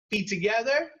feet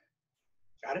together.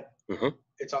 Got it? Mm-hmm.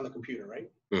 It's on the computer,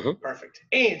 right? Mm-hmm. Perfect.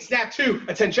 And snap 2.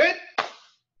 Attention.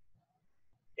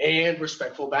 And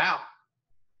respectful bow.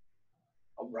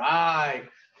 All right.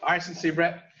 All right, Sensei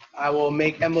Brett. I will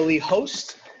make Emily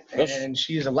host, and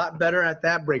she's a lot better at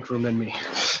that break room than me.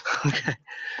 Okay.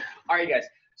 All right, guys.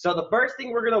 So the first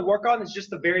thing we're going to work on is just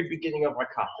the very beginning of our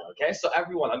kata, okay? So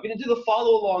everyone, I'm going to do the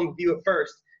follow along with you at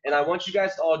first, and I want you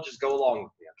guys to all just go along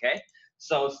with me, okay?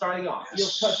 So starting off,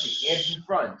 heels touching, hands in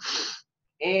front,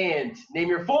 and name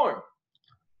your form,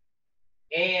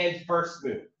 and first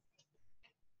move.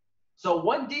 So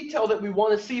one detail that we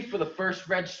want to see for the first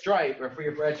red stripe, or for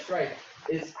your red stripe,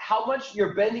 is how much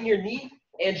you're bending your knee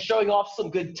and showing off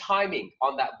some good timing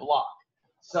on that block.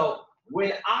 So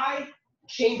when I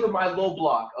chamber my low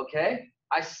block, okay,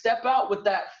 I step out with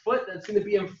that foot that's going to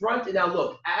be in front, and now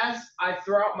look, as I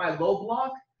throw out my low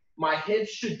block, my hips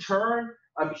should turn,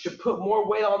 I should put more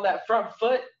weight on that front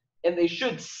foot, and they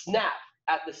should snap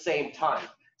at the same time.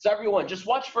 So everyone, just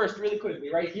watch first really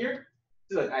quickly, right here.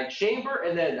 Look, I chamber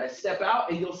and then I step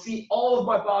out, and you'll see all of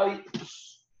my body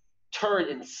turn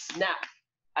and snap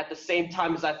at the same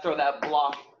time as I throw that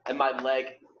block and my leg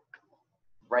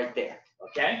right there,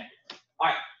 okay? All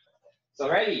right, so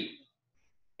ready,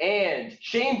 and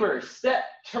chamber, step,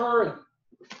 turn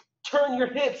your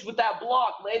hips with that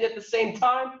block, land at the same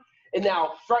time, and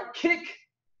now front kick,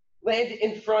 land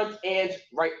in front, and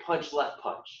right punch, left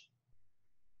punch.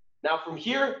 Now from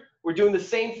here, we're doing the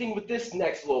same thing with this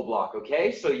next low block,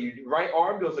 okay? So your right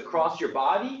arm goes across your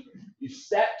body, you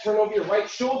step, turn over your right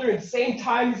shoulder, and same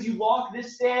time as you lock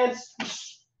this stance,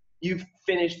 you've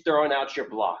finished throwing out your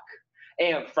block.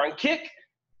 And front kick,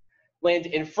 land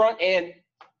in front, and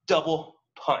double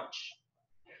punch,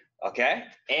 okay?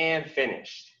 And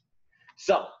finished.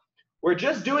 So we're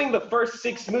just doing the first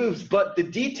 6 moves, but the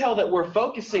detail that we're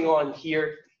focusing on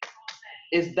here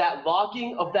is that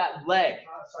locking of that leg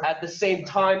at the same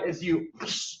time as you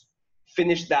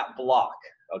finish that block,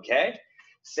 okay?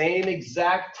 Same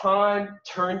exact time,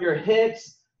 turn your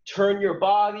hips, turn your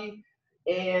body,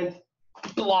 and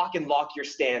block and lock your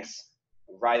stance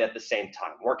right at the same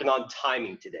time. Working on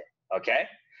timing today, okay?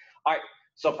 All right,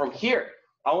 so from here,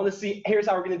 I want to see, here's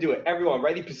how we're going to do it. Everyone,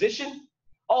 ready, position?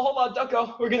 Oh, hold on,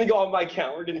 Ducko. We're going to go on my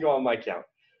count. We're going to go on my count.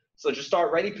 So just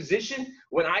start ready, position.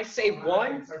 When I say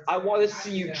 1, I want to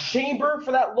see you chamber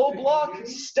for that low block,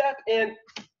 step, and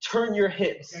turn your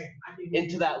hips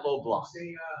into that low block.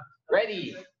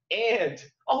 Ready, and,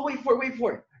 oh, wait for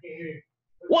it.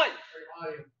 1,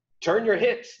 turn your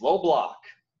hips, low block.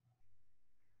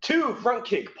 2, front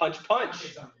kick, punch,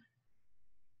 punch.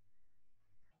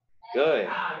 Good.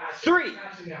 3,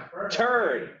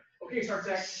 turn.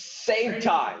 Same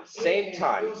time.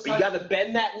 But you got to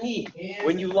bend that knee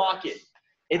when you lock it.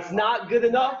 It's not good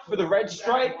enough for the red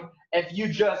stripe if you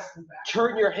just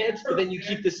turn your hips, but then you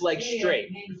keep this leg straight.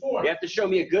 You have to show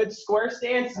me a good square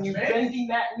stance, and you're bending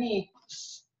that knee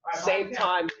same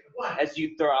time as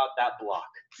you throw out that block.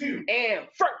 And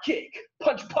front kick,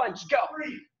 punch, punch, go.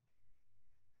 3,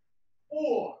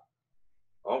 4.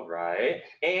 All right.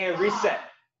 And reset.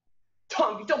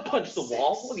 Tom, don't punch the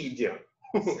wall. What are you doing?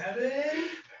 7.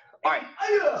 All right.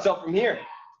 So from here,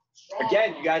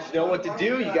 again, you guys know what to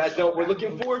do. You guys know what we're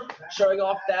looking for. Showing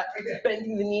off that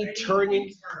bending the knee,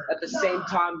 turning at the same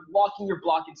time, locking your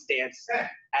blocking stance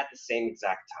at the same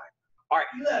exact time. All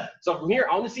right. So from here,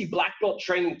 I want to see black belt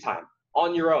training time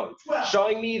on your own.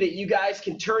 Showing me that you guys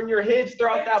can turn your hips,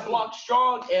 throw out that block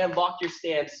strong, and lock your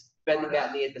stance, bending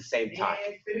that knee at the same time.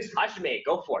 Hashime,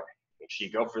 go for it. Make sure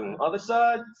you go from the other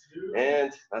side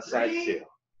and that side too.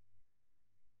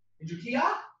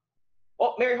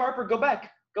 Oh, Mary Harper, go back.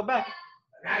 Go back.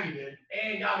 Now you did.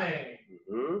 And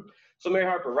Yame. So Mary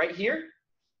Harper, right here.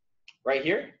 Right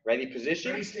here. Ready,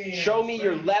 position. Show me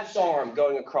your left arm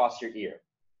going across your ear.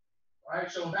 All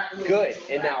right, so back a little good. So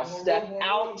and now step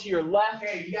out to your left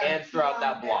and throw out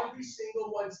that block.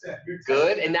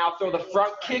 Good. And now throw the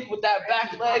front kick with that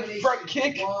back leg. Front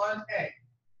kick.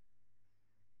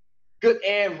 Good.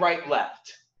 And right,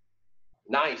 left.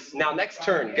 Nice. Now next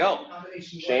turn, go.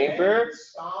 Chamber.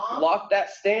 Lock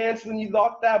that stance when you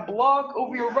lock that block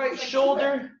over your right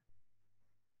shoulder.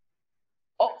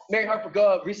 Oh, Mary Harper,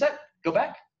 go reset. Go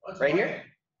back. Right here.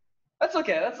 That's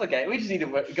okay. That's okay. We just need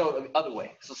to go the other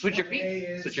way. So switch your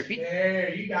feet. Switch your feet.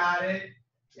 There, you got it.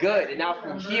 Good. And now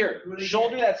from here,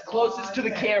 shoulder that's closest to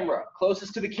the camera.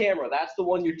 Closest to the camera. That's the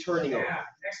one you're turning over.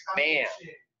 Bam.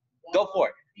 Go for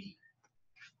it.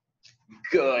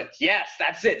 Good. Yes,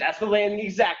 that's it. That's the landing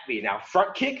exactly. Now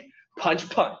front kick, punch,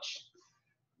 punch.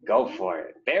 Go for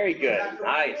it. Very good.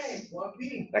 Nice.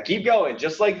 Now keep going.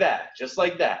 Just like that. Just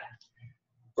like that.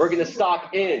 We're going to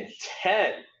stop in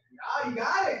 10, Oh, you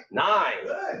got it. 9.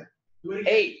 Good. Do it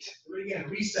again. 8. Do it again.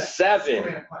 Reset. 7.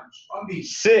 Superman punch. On beat.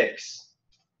 6.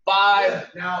 5.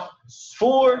 Good. Now,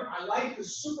 4. I like the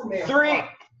Superman 3. part,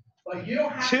 but you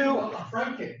don't have 2. to go a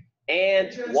front kick.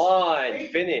 And 1.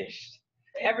 Finished.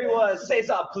 Everyone, say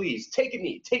something, please. Take a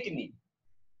knee. Take a knee.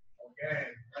 Okay.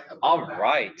 All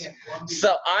right.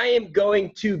 So I am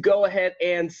going to go ahead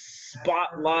and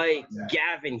spotlight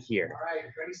Gavin here. All right.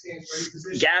 Ready, stance, ready,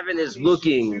 position. Gavin is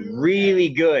looking really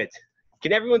good.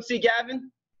 Can everyone see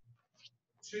Gavin?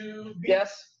 2B.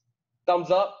 Yes. Thumbs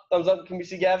up. Thumbs up. Can we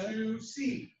see Gavin?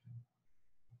 2C.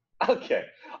 Okay.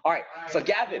 All right. So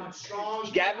Gavin's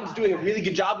doing a really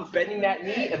good job of bending that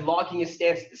knee and locking his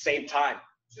stance at the same time.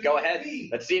 Go ahead.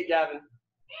 Let's see it, Gavin.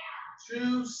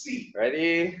 2C.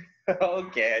 Ready?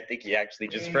 Okay. I think he actually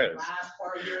just froze. Last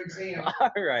part of your exam.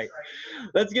 All right.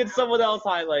 Let's get someone else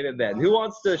highlighted then. Who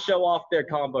wants to show off their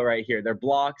combo right here, their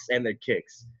blocks and their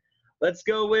kicks? Let's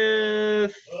go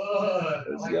with. All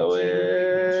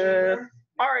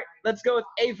right. Let's go with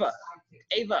Ava.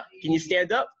 Ava, can you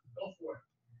stand up? Go for it.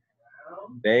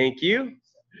 Thank you.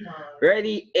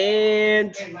 Ready,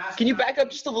 and can you back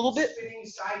up just a little bit?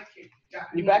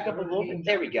 Can you back up a little bit?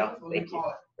 There we go. Thank you.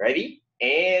 Ready,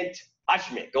 and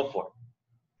Ashmit, go for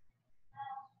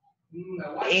it.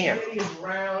 Bam.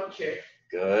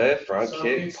 Good. Front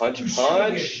kick, punch,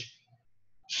 punch.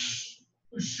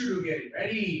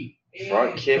 Ready.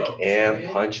 Front kick and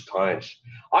punch, punch.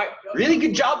 All right, really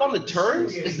good job on the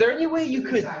turns. Is there any way you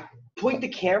could point the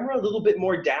camera a little bit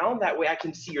more down? That way I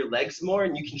can see your legs more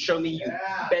and you can show me you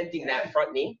bending that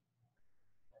front knee.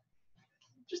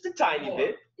 Just a tiny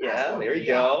bit. Yeah, there you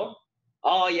go.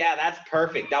 Oh, yeah, that's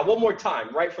perfect. Now, one more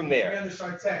time, right from there.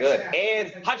 Good.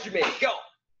 And Hajime, go.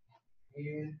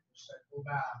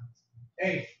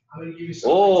 Hey, I'm going to give you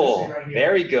some. Oh, right here.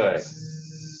 very good. Other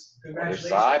Congratulations.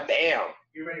 side, bam.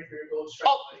 You're ready for your gold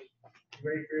stripe. buddy.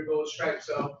 You're ready for your gold stripe,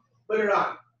 so put it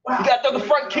on. Wow. You got to throw the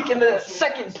front kick in the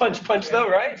second punch though,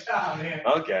 right? Good job, man.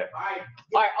 Okay.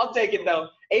 All right, I'll take it though.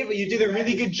 Ava, you did a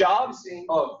really good job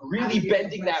of really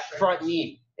bending that front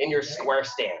knee in your square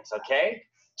stance, okay?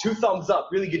 2 thumbs up,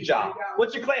 really good job.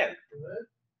 What's your clan?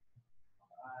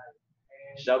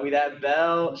 Show me that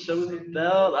belt, show me the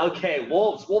belt. Okay,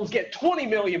 Wolves. Wolves get 20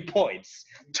 million points.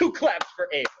 2 claps for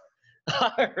Ava.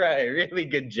 All right, really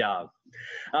good job.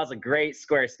 That was a great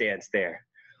square stance there.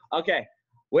 Okay,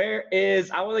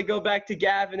 I want to go back to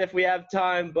Gavin if we have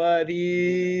time, but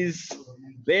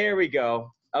there we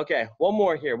go. Okay, one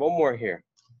more here.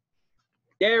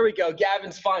 There we go,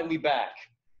 Gavin's finally back.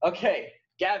 Okay,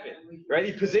 Gavin,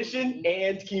 ready, position,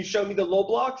 and can you show me the low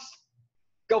blocks?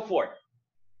 Go for it.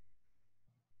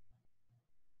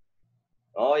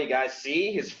 Oh, you guys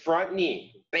see his front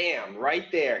knee, bam, right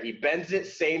there. He bends it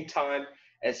same time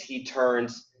as he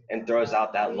turns and throws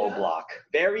out that low block.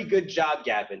 Very good job,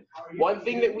 Gavin. One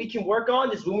thing that we can work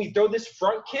on is when we throw this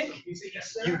front kick,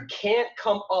 you can't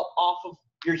come up off of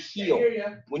your heel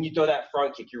when you throw that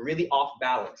front kick. You're really off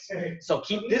balance. So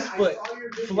keep this foot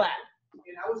flat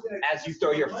as you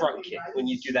throw your front kick when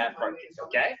you do that front kick,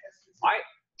 okay? All right,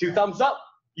 2 thumbs up.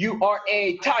 You are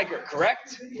a tiger,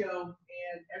 correct?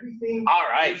 All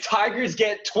right, Tigers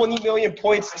get 20 million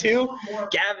points too.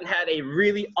 Gavin had a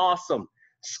really awesome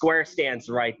square stance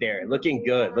right there. Looking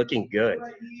good, looking good. All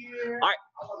right,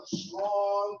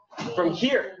 from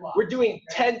here, we're doing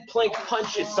 10 plank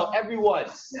punches. So everyone,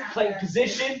 plank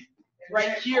position,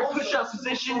 right here, push-up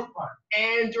position,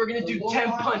 and we're gonna do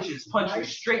 10 punches. Punching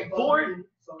straight forward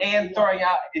and throwing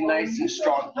out a nice and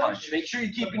strong punch. Make sure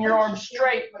you're keeping your arms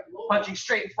straight, punching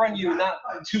straight in front of you, not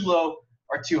too low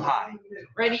or too high.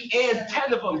 Ready, and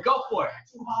 10 of them. Go for it.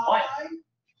 1,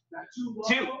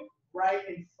 2, right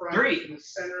in front 3, in the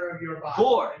center of your body.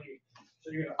 4,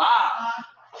 so you're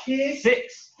 5,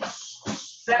 6,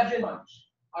 7,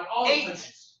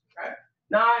 8,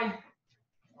 9,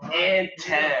 and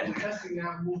 10.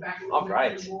 All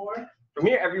right. From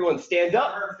here, everyone stand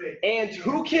up. And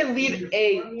who can lead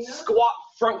a squat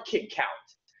front kick count?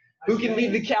 Who can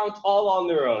lead the count all on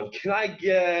their own? Can I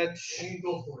get,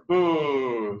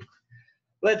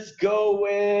 let's go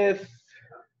with,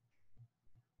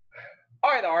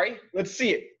 all right, Ari, let's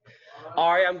see it.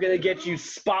 Ari, I'm going to get you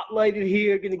spotlighted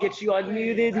here. Going to get you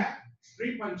unmuted.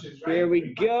 3 punches, right? There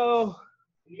we go.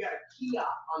 You got a key up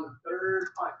on the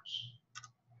 3rd punch.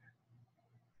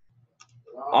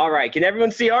 All right, can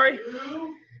everyone see Ari?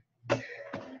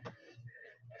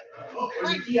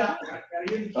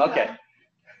 Okay.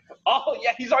 Oh,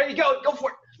 yeah, he's already going. Go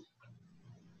for it.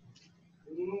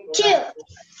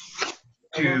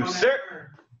 2, 2, sir.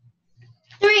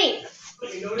 3,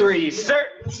 3, sir.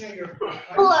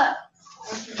 4,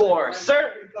 4,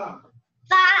 sir.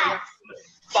 5,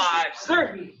 5,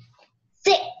 sir.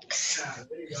 6.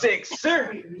 6,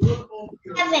 sir.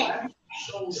 7.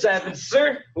 7,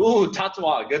 sir. Ooh,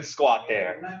 Tatwa, good squat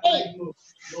there. 8.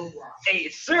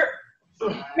 8, sir.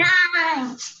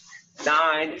 9.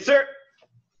 9, sir.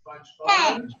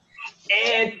 10.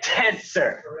 And 10,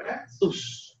 sir.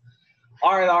 Oosh.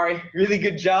 All right, Ari, really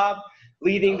good job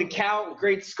leading the count.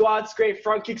 Great squats, great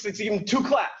front kicks. Let's give him 2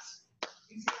 claps.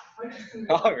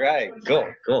 All right, cool.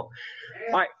 All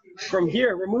right, from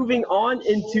here, we're moving on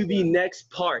into the next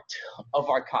part of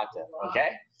our kata, okay?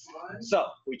 So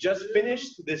we just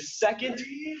finished the second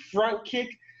front kick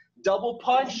double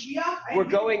punch. We're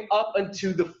going up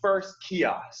into the first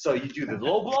kia. So you do the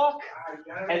low block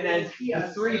and then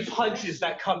the 3 punches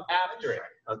that come after it,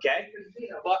 okay?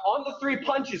 But on the 3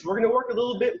 punches, we're gonna work a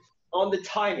little bit on the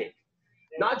timing.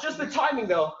 Not just the timing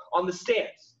though, on the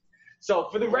stance. So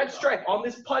for the red stripe on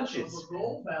this punches,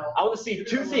 I want to see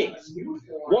 2 things.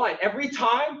 1, every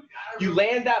time you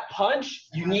land that punch,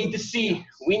 we need to see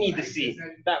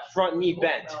that front knee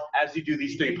bent as you do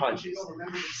these 3 punches.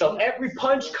 So every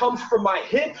punch comes from my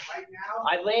hip.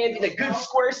 I land in a good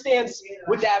square stance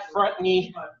with that front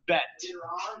knee bent.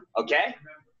 Okay?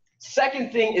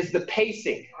 Second thing is the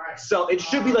pacing. So it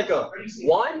should be like a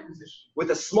 1 with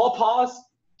a small pause,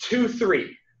 2,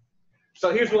 3.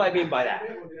 So here's what I mean by that.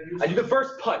 I do the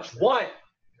first punch, 1,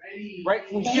 right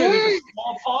from here, there's a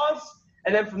small pause,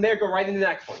 and then from there go right into the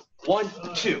next one.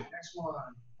 1, 2.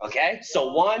 Okay,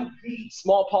 so 1,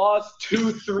 small pause,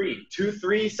 2, 3. 2,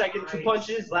 3, second 2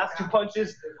 punches, last 2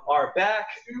 punches are back,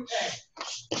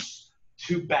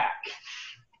 2 back.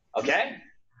 Okay?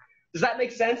 Does that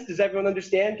make sense? Does everyone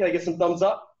understand? Can I get some thumbs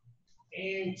up?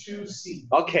 And 2C.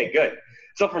 Okay, good.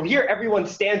 So from here, everyone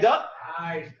stand up.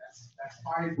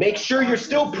 Make sure you're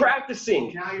still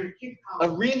practicing a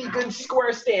really good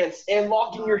square stance and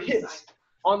locking your hips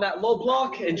on that low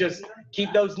block and just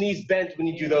keep those knees bent when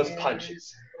you do those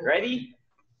punches. Ready?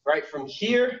 Right from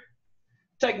here,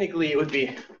 technically it would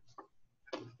be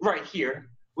right here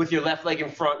with your left leg in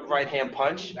front, right hand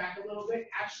punch.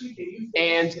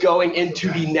 And going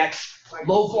into the next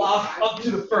low block up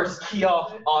to the first kia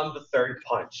on the 3rd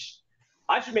punch.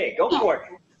 Ashime, go for it.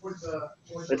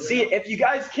 Let's see if you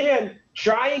guys can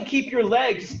try and keep your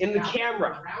legs in the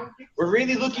camera. We're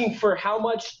really looking for how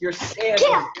much you're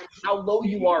standing, how low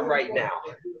you are right now.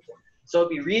 So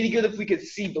it'd be really good if we could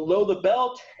see below the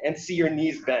belt and see your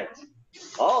knees bent.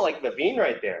 Oh, like Levine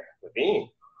right there. Levine.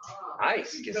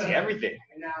 Nice. You can see everything.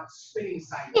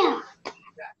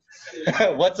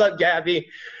 What's up, Gabby?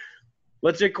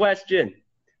 What's your question?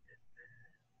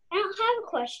 I don't have a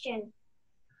question.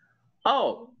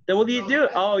 Oh, then what do you do?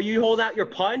 Oh, you hold out your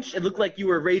punch? It looked like you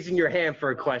were raising your hand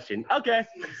for a question. Okay,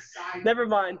 never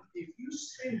mind. If you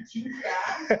spin too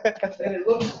fast, then it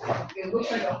looks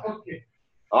like a hook kick.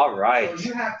 All right. So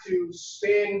you have to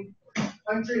spin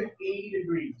 180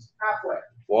 degrees, halfway.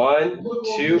 1,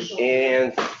 2,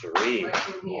 and 3.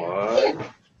 1,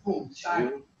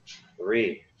 2,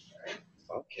 3.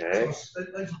 Okay.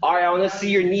 All right, I want to see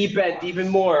your knee bent even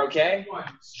more, okay?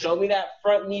 Show me that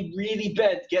front knee really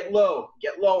bent. Get low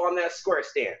on that square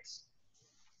stance.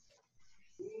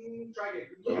 Try it.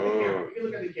 Look at the camera. You can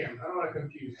look at the camera. I don't want to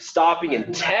confuse you. Stopping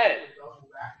in 10,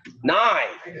 9,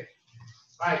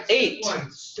 8,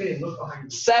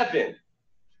 7,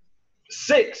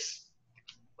 6,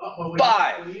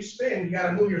 5, when you spin, you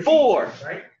gotta move your 4, feet,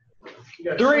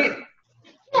 right? 3,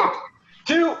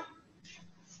 2,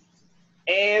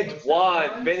 and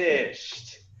 1.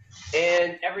 Finished.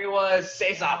 And everyone,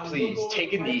 seiza, please.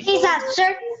 Take it easy. He's up,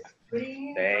 sir.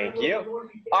 Thank you.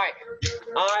 All right.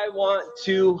 I want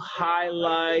to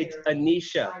highlight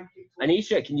Anisha.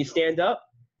 Anisha, can you stand up?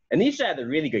 Anisha had a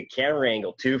really good camera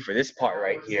angle, too, for this part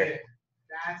right here.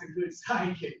 That's a good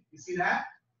side kick. You see that?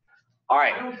 All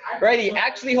right. Ready?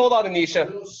 Actually, hold on, Anisha.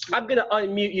 I'm going to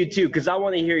unmute you, too, because I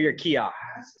want to hear your kia.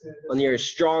 On your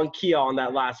strong kia on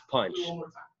that last punch.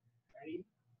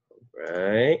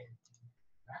 Right.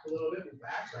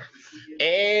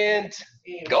 And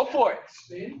go for it.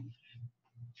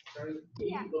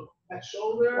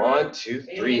 1, 2,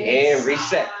 3, and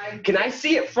reset. Can I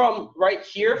see it from right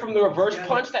here, from the reverse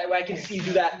punch? That way I can see you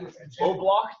do that low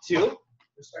block too.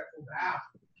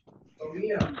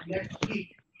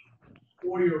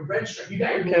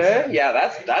 Okay, yeah,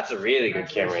 that's a really good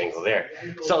camera angle there.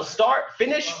 So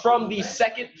finish from the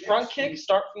second front kick.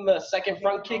 Start from the second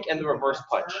front kick and the reverse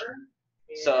punch.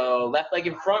 So left leg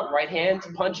in front, right hand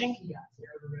punching.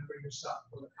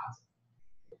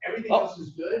 Oh,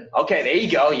 okay, there you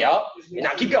go. Yup.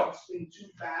 Now keep going.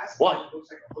 1,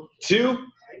 2,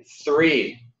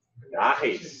 3.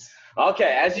 Nice.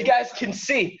 Okay, as you guys can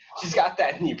see, she's got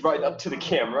that knee right up to the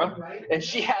camera, and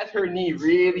she had her knee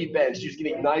really bent. She was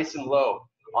getting nice and low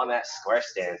on that square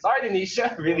stance. All right,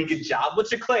 Anisha, really good job.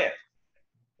 What's your clan?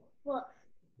 What?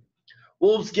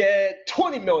 Wolves get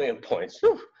 20 million points.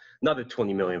 Whew. Another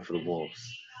 20 million for the Wolves.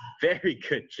 Very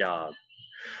good job.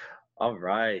 All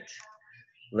right.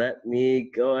 Let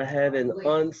me go ahead and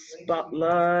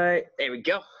unspotlight. There we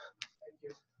go.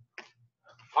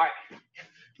 All right.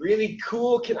 Really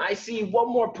cool. Can I see one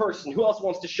more person? Who else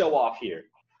wants to show off here?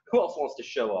 Who else wants to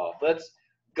show off? Let's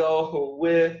go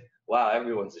with, wow,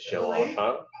 everyone's a show off,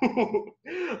 huh?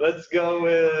 Let's go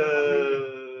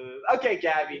with, okay,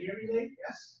 Gabby.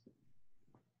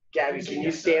 Gabby, can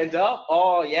you stand up?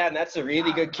 Oh, yeah, and that's a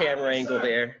really good camera angle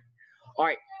there. All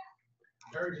right.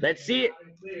 Let's see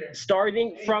it.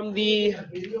 Starting from the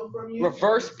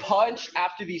reverse punch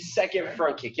after the second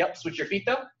front kick. Yep, switch your feet,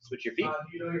 though. Switch your feet.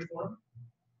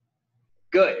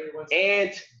 Good.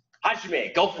 And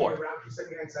Hajime, go for it.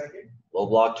 Low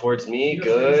block towards me.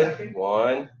 Good.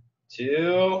 1,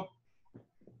 2,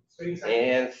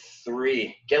 and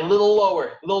 3. Get a little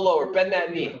lower. A little lower. Bend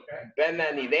that knee. Bend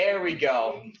that knee. There we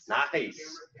go. Nice.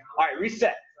 All right,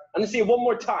 reset. I'm going to see it one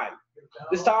more time.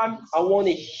 This time, I want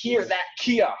to hear that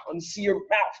kia. I want to see your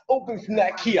mouth open from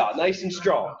that kia. Nice and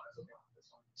strong.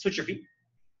 Switch your feet.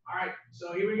 All right,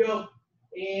 so here we go.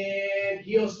 And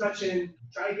heels touching.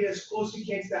 Try to get as close as you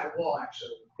can to that wall, actually.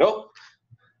 Nope.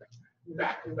 Move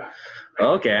back, move back.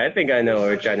 Okay, I think I know what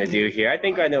we're trying to do here. I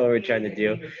think I know what we're trying to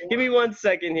do. Give me 1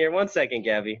 second here. 1 second,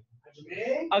 Gabby.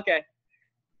 Okay.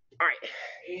 All right.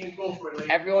 And go for it,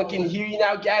 lady. Everyone can hear you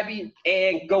now, Gabby,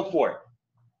 and go for it.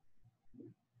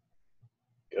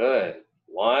 Good.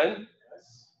 1.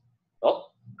 Oh,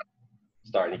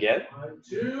 starting again. 1,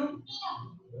 2.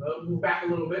 Move back a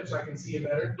little bit so I can see it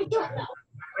better.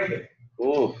 Right there.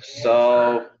 Ooh,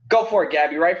 so go for it,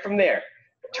 Gabby, right from there.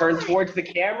 Turn towards the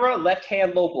camera, left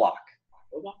hand low block.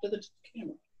 Low block to the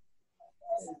camera.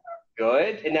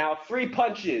 Good. And now 3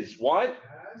 punches. 1,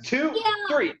 2,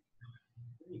 3.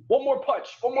 One more punch.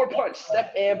 One more punch.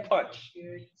 Step and punch.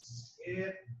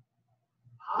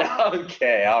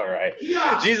 Okay, all right.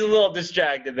 She's a little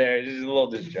distracted there. She's a little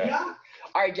distracted.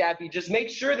 All right, Gabby, just make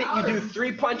sure that you do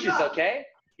 3 punches, okay?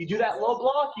 You do that low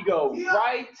block, you go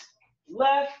right,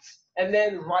 left, and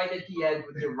then right at the end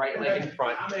with your right leg in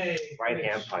front. Right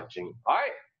hand punching. All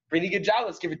right, pretty good job.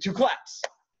 Let's give it 2 claps.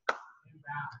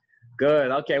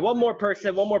 Good. Okay, one more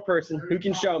person. Who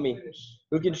can show me?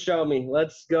 Who can show me?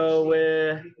 Let's go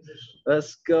with,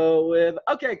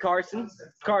 okay, Carson.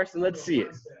 Carson, let's see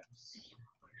it.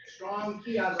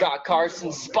 Got Carson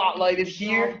spotlighted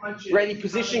here. Ready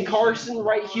position, Carson,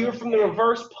 right here from the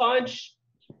reverse punch.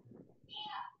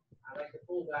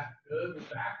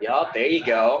 Yup, there you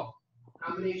go.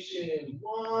 Combination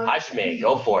 1. Hajime,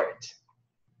 go for it.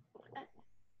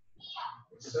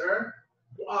 Sir.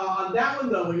 On that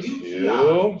one though, when you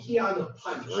key on the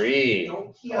punch. 3.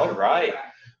 All right.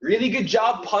 Really good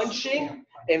job punching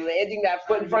and landing that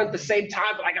foot in front at the same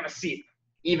time, but I gotta see it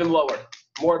even lower.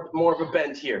 More of a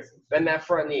bend here. Bend that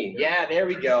front knee. Yeah, there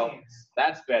we go.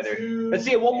 That's better. Let's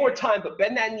see it one more time, but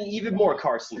bend that knee even more,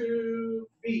 Carson.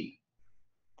 2B.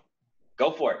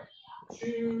 Go for it.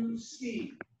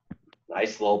 2C.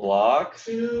 Nice low block.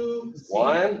 2C.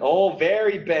 1. Oh,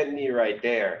 very bent knee right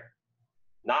there.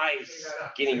 Nice.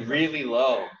 Getting really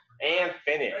low. And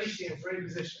finish. Ready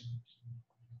position.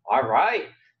 All right.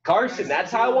 Carson,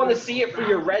 that's how I want to see it for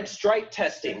your red stripe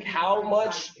testing. How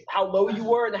low you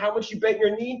were and how much you bent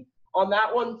your knee on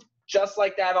that one. Just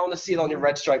like that, I want to see it on your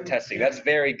red stripe testing. That's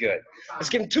very good. Let's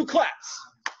give him 2 claps.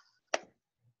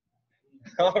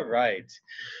 All right.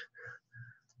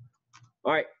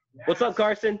 All right. What's up,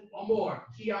 Carson? One more.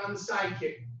 Key on the side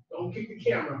kick. Don't kick the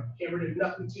camera. Camera did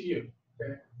nothing to you.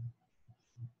 Okay.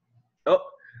 Oh,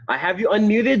 I have you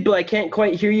unmuted, but I can't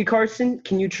quite hear you, Carson.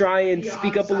 Can you try and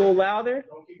speak up a little louder?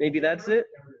 Maybe that's it.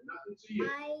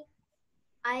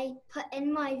 I put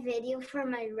in my video for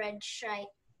my red stripe.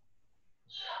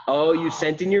 Oh, you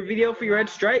sent in your video for your red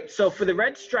stripe? So for the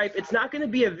red stripe, it's not going to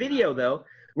be a video, though.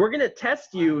 We're going to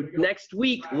test you next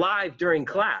week live during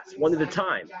class, one at a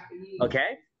time,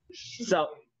 okay? So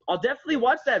I'll definitely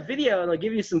watch that video, and I'll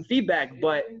give you some feedback,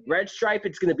 but red stripe,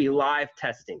 it's going to be live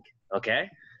testing, okay?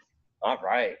 All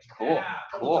right, cool,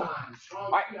 cool.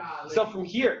 All right, so from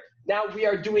here, now we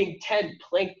are doing 10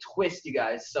 plank twist, you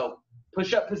guys. So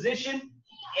push-up position,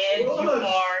 and you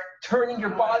are turning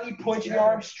your body, pointing your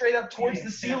arm straight up towards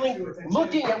the ceiling,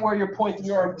 looking at where you're pointing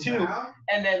your arm to,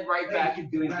 and then right back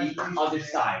and doing the other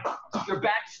side. Keep your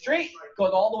back straight,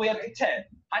 going all the way up to 10.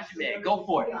 Hajime, go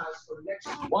for it.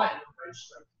 1,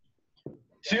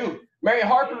 2. Mary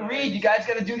Harper, Reed, you guys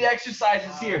got to do the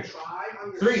exercises here.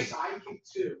 3,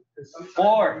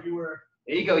 4.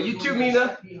 There you go. You too,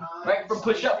 Mina. Right from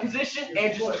push-up position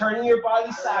and just turning your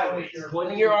body sideways,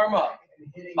 pointing your arm up.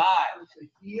 5,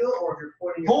 4,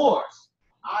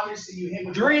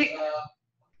 3,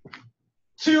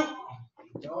 2,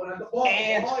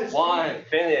 and 1.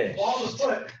 Finish.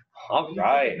 All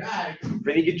right.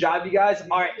 Pretty good job, you guys.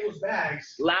 All right.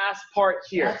 Last part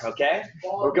here, okay?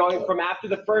 We're going from after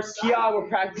the first kia, we're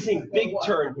practicing big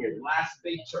turn here, the last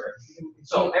big turn.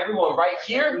 So everyone right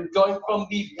here, going from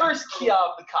the first kia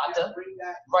of the kata,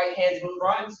 right hand in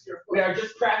front, we are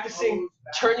just practicing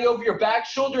turning over your back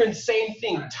shoulder and same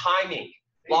thing, timing.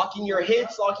 Locking your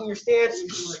hips, locking your stance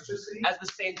at the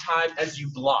same time as you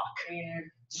block.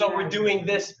 So we're doing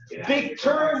this big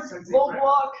turn, low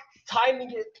block,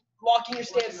 timing it, locking your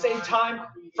stance same time,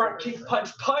 front kick,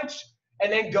 punch, punch,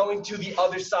 and then going to the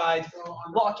other side,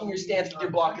 locking your stance with your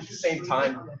block at the same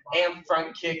time, and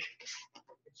front kick,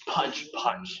 punch,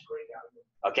 punch.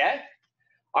 Okay?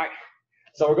 All right.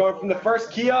 So we're going from the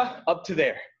first kia up to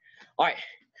there. All right.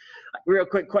 Real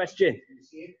quick question.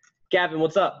 Gavin,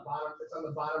 what's up?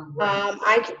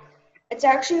 It's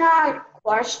actually not a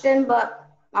question, but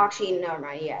actually, never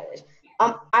mind. Yeah, it is.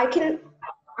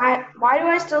 Why do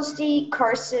I still see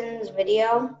Carson's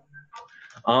video?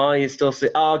 Oh, you still see?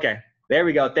 Oh, okay. There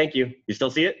we go. Thank you. You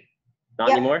still see it? Not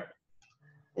anymore?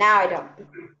 Now I don't.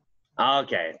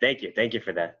 Okay. Thank you. Thank you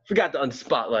for that. Forgot to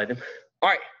unspotlight him. All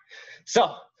right.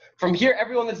 So from here,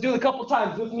 everyone, let's do it a couple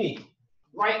times with me.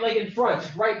 Right leg in front.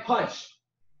 Right punch.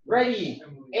 Ready.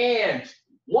 And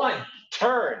 1.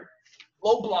 Turn.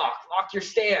 Low block. Lock your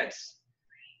stance.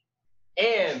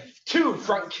 And 2.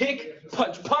 Front kick.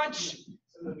 Punch, punch.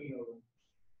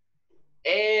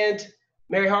 And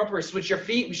Mary Harper, switch your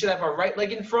feet. We should have our right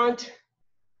leg in front.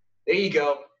 There you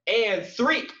go. And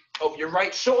 3, over your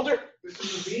right shoulder.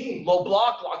 Low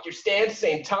block, lock your stance,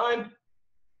 same time.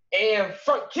 And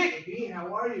front kick.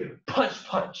 How are you? Punch,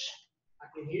 punch. I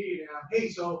can hear you now. Hey,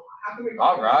 so how can we?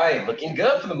 All right, looking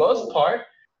good for the most part.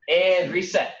 And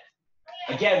reset.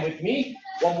 Again with me,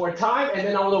 one more time, and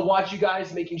then I want to watch you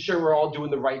guys making sure we're all doing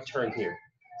the right turn here.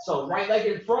 So right leg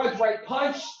in front, right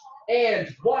punch, and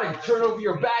 1, turn over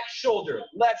your back shoulder,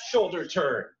 left shoulder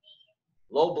turn,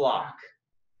 low block.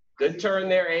 Good turn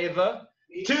there, Ava.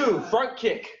 2, front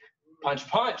kick, punch,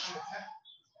 punch.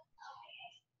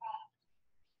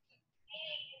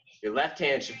 Your left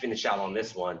hand should finish out on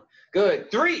this one.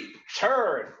 Good. 3,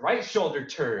 turn, right shoulder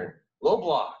turn, low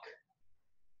block.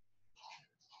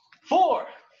 4,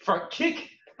 front kick,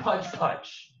 punch,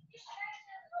 punch.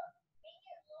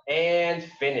 And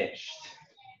finished.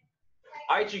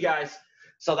 All right, you guys.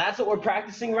 So that's what we're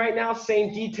practicing right now.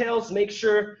 Same details. Make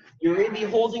sure you're really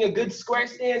holding a good square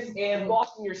stance and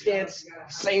locking your stance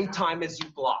same time as you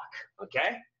block.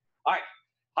 Okay? All right.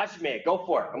 Hashime, go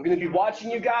for it. I'm going to be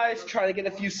watching you guys, trying to get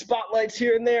a few spotlights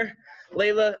here and there.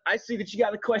 Layla, I see that you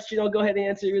got a question. I'll go ahead and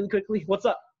answer it really quickly. What's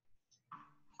up?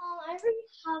 I already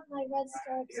have my red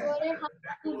stripe, so I didn't have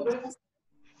to do the test.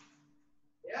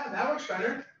 Yeah, that works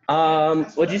better.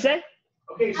 What'd you say?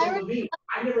 Okay, so Levine,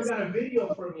 I never got a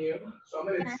video from you, so I'm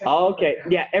gonna. Okay,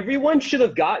 yeah, everyone should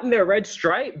have gotten their red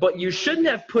stripe, but you shouldn't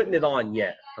have put it on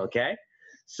yet, okay?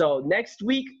 So next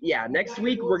week,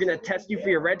 we're gonna test you for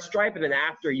your red stripe, and then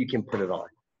after you can put it on.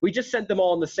 We just sent them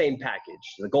all in the same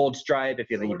package. The gold stripe, if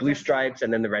you have any blue stripes,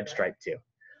 and then the red stripe too.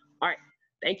 All right,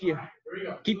 thank you.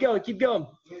 Keep going, keep going.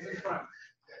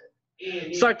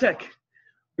 Sartek,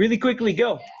 really quickly,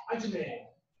 go.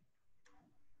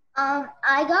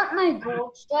 I got my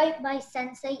gold stripe by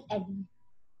Sensei Eddie.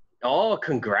 Oh,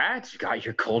 congrats. You got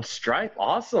your gold stripe.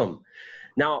 Awesome.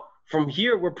 Now, from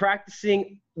here, we're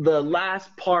practicing the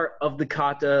last part of the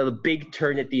kata, the big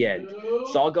turn at the end.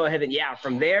 So I'll go ahead and,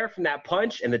 from that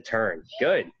punch and the turn.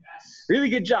 Good. Really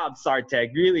good job,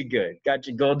 Sartek. Really good. Got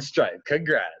your gold stripe.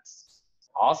 Congrats.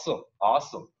 Awesome.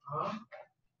 Awesome.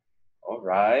 All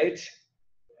right.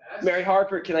 Mary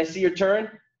Harper, can I see your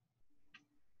turn?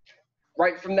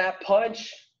 Right from that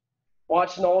punch.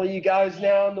 Watching all of you guys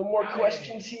now. No more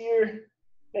questions here.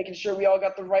 Making sure we all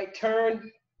got the right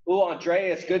turn. Ooh,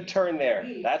 Andreas, good turn there.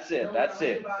 That's it. That's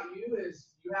it. About you is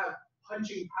you have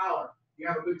punching power. You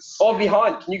have a good. Oh,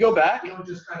 Vihan, can you go back? You don't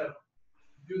just kind of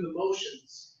do the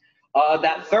motions.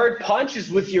 That third punch is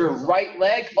with your right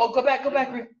leg. Oh, go back, go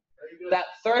back. That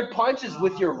third punch is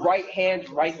with your right hand,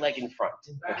 right leg in front.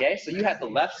 Okay, so you had the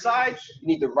left side, you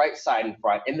need the right side in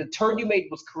front. And the turn you made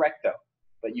was correct though,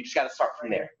 but you just got to start from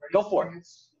there. Go for it.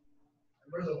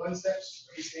 Remember the 1 step,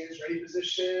 stance, ready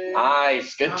position.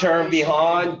 Nice, good turn,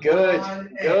 Vihan. Good,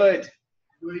 good.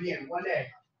 Do it again, 1 leg.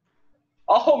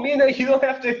 Oh, Mina, you don't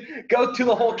have to go to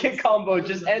the whole kick combo.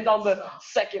 Just end on the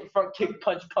second front kick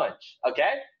punch punch,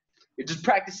 okay? You're just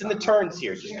practicing the turns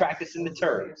here. Just practicing the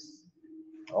turns.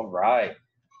 All right.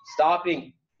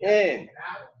 Stopping in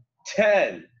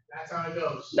 10, That's how it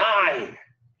goes. 9,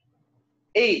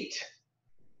 8,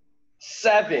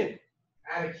 7,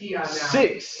 Add a key on now.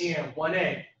 6, And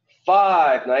 1A.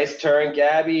 5. Nice turn,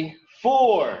 Gabby.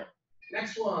 4,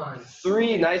 Next one.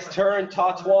 3. Nice turn,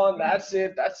 Tatuan. That's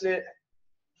it. That's it.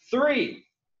 3,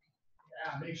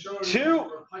 Yeah, make sure 2,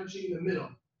 we're punching the middle.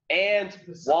 and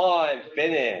 1.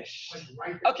 Finish. Punch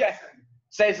right there. Okay.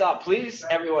 Cesar, please,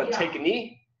 everyone take a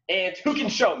knee. And who can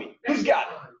show me? Who's got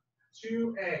it?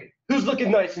 2A. Who's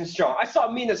looking nice and strong? I saw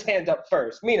Mina's hand up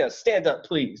first. Mina, stand up,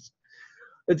 please.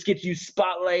 Let's get you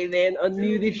spotlighted and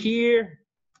unmuted here.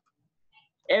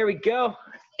 There we go.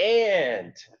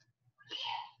 And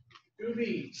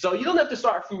 2B. so you don't have to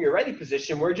start from your ready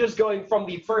position. We're just going from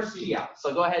the first key out.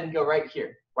 So go ahead and go right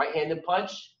here. Right-handed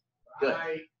punch. Good.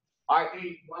 Right. All right.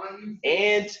 Hey, why don't you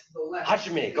And face the left?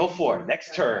 Hajime, go for it.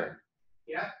 Next turn.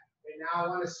 Yep. And now I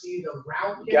want to see the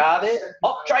round kick. Got it.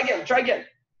 Oh, try again. Try again.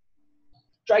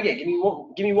 Try again. Give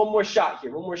me one more shot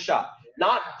here. One more shot.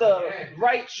 Not the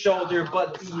right shoulder,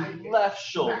 but the left Back a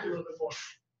shoulder. little bit more.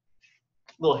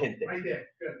 Little hint there. Right there.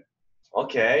 Good.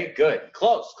 Okay, good.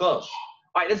 Close, close.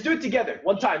 All right, let's do it together.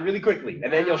 One time, really quickly,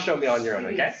 and then you'll show me on your own,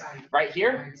 okay? Right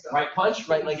here, right punch,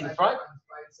 right leg in front.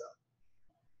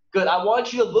 Good. I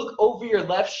want you to look over your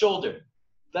left shoulder.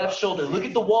 Left shoulder. Look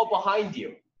at the wall behind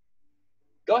you.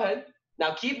 Go ahead.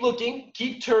 Now keep looking.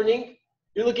 Keep turning.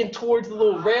 You're looking towards the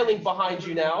little railing behind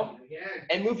you now.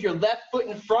 And move your left foot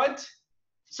in front.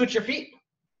 Switch your feet.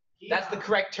 That's the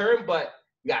correct term, but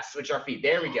you got to switch our feet.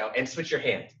 There we go. And switch your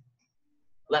hand.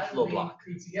 Left low block.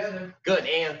 Feet together. Good.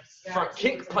 And front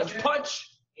kick, punch, punch.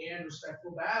 And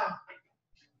respectful bow.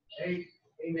 Hey,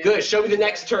 man. Good. Show me the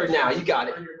next turn now. You got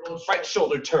it. Right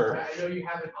shoulder turn. I know you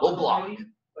have it Low block. already,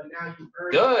 but now you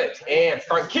earned Good. it. And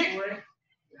front kick. Now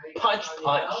you Punch, got it on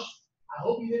punch. your belt. I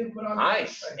hope you didn't put on the Nice. right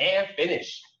side. And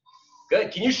finish.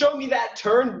 Good. Can you show me that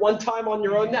turn one time on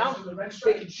your own now? So the red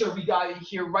stripe, Making sure we got it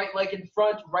here. Right leg in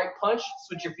front, right punch.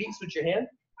 Switch your feet, switch your hand.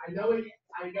 I know it.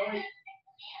 I know it.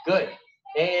 Good.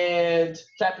 And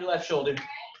tap your left shoulder.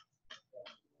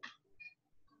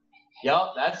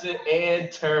 Yup, that's it.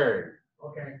 And turn.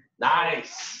 Okay.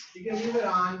 Nice. You can leave it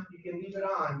on. You can leave it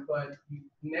on, but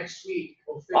next week.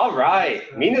 We'll fix All it.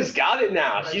 right. Mina's got it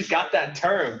now. She's got that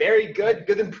turn. Very good.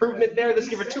 Good improvement there. Let's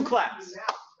give her 2 claps.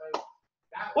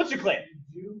 What's your claim?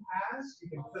 You do pass. You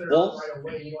can put it Wolves? on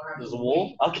right away. You don't have There's to a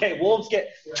wolf. wait. Okay, Wolves get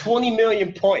 20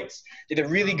 million points. Did a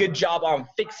really good job on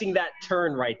fixing that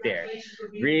turn right there.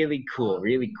 Really cool,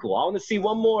 really cool. I want to see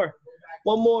one more.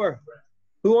 One more.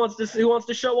 Who wants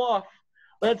to show off?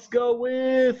 Let's go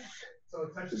with I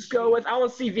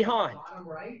want to see Vihan. Bottom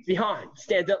right. Vihan,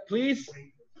 stand up, please.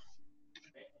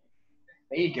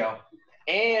 There you go.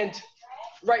 And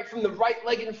right from the right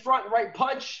leg in front, right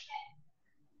punch.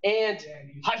 And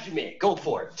Hajime, go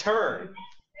for it. Turn.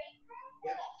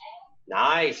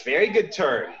 Nice, very good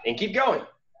turn. And keep going.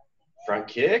 Front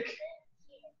kick.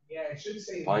 Yeah, it should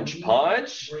say Punch, lead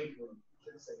punch. break room.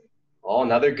 It should say. Oh,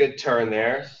 another good turn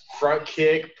there. Front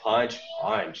kick, punch,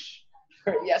 punch.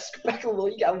 Yes, back a little.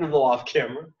 You got a little off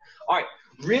camera. All right,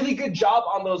 really good job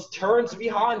on those turns,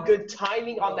 Vihan. Good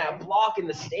timing on that block in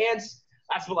the stance.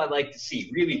 That's what I like to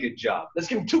see. Really good job. Let's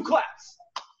give him 2 claps.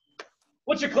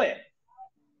 What's your clan?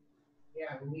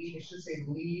 Yeah, lead. It should say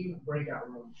leave breakout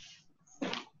room.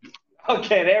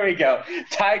 Okay, there we go.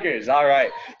 Tigers, all right.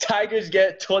 Tigers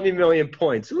get 20 million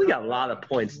points. We got a lot of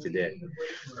points today. Leave the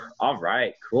break room. All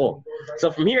right, cool.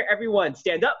 So from here, everyone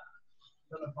stand up.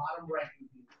 To the bottom right.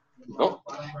 Oh.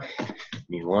 Bottom right. Give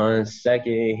me 1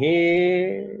 second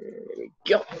here. There we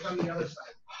go. Look on the other side.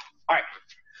 All right.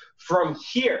 From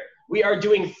here, we are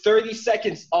doing 30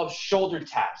 seconds of shoulder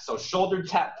taps. So shoulder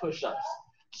tap push-ups.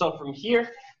 So from here,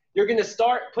 you're going to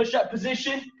start push-up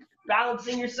position,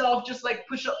 balancing yourself just like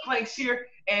push-up planks here,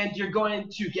 and you're going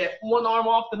to get one arm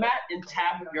off the mat and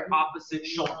tap your opposite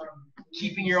shoulder.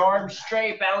 Keeping your arms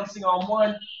straight, balancing on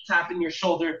one, tapping your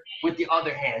shoulder with the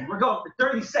other hand. We're going for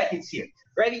 30 seconds here.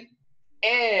 Ready?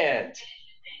 And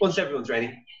once everyone's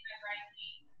ready.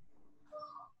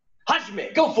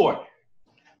 Hajime, go for it.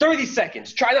 30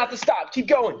 seconds. Try not to stop. Keep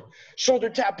going. Shoulder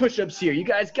tap push-ups here. You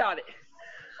guys got it.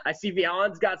 I see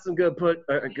Vihan's got some good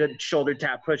shoulder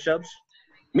tap push-ups.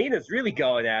 Mina's really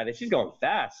going at it. She's going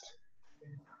fast.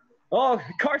 Oh,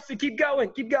 Carson, keep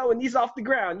going. Keep going. Knees off the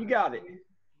ground. You got it.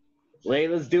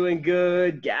 Layla's doing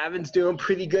good. Gavin's doing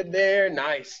pretty good there.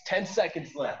 Nice. 10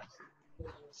 seconds left.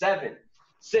 7,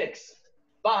 6,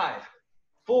 5,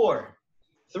 4,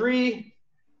 3,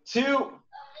 2,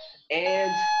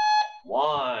 and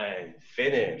 1.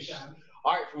 Finish.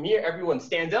 All right, from here, everyone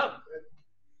stand up.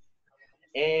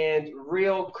 And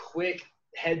real quick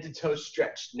head to toe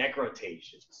stretch, neck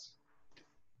rotations.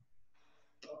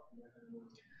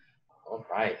 All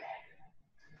right.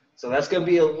 So that's going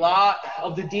to be a lot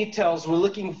of the details we're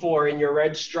looking for in your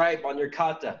red stripe on your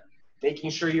kata.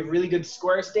 Making sure you have really good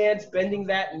square stance, bending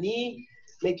that knee,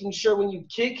 making sure when you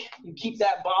kick, you keep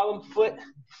that bottom foot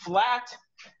flat,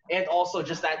 and also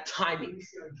just that timing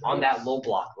on that low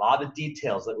block. A lot of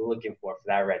details that we're looking for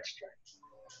that red stripe.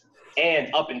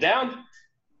 And up and down.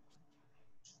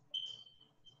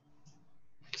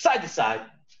 Side to side.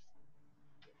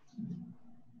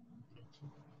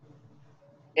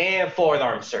 And forward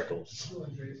arm circles.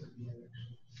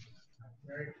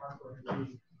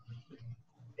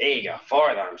 There you go,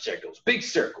 forward arm circles, big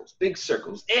circles,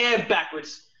 and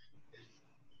backwards.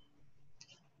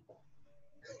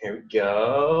 Here we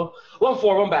go. 1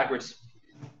 forward, 1 backwards.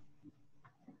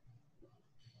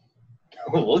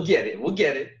 We'll get it,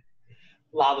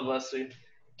 A lot of us are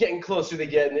getting closer to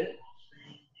getting it.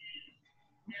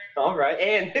 All right,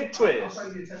 and hip twist.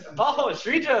 Oh,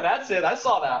 Shrija, that's it. I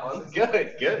saw that one.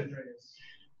 Good.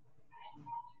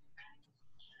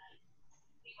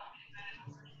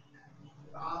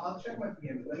 I'll check my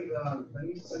PM. Let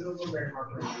me send it over to Mary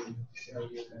Harper.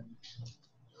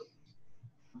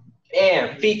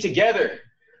 And feet together.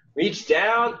 Reach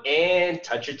down and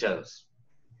touch your toes.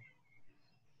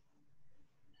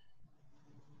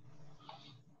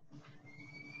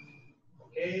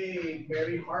 Okay,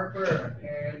 Mary Harper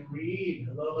and Reed.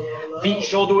 Hello. Feet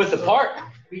shoulder width apart.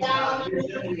 She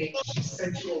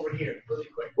sent you over here really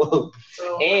quick. Whoa.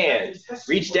 So, and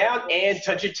reach down and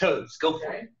touch your toes. Go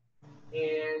for it.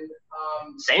 And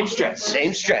same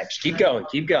stretch. Keep going. I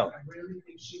really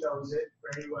think she knows it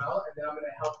very well, and then I'm going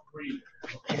to help Reed.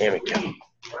 There we go.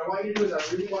 What I want you to do is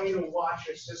I really want you to watch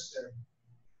your sister.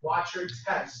 Watch her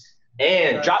test.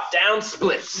 And drop down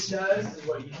splits. Does is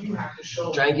what you have to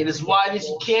show. Try and get as wide as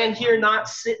you can here, not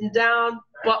sitting down,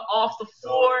 but off the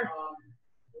floor.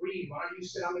 Reed, why don't you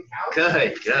sit on the couch?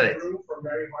 Good. Room for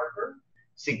Mary Harper.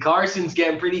 See, Carson's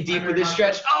getting pretty deep with this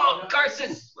stretch. Oh,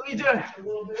 Carson, what are you doing? A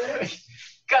little bit.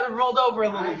 Got it rolled over a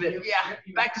little bit. Yeah,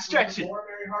 back to stretching. More,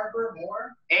 Mary Harper,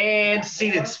 more. And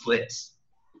seated splits.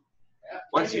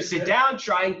 Once you sit down,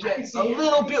 try and get a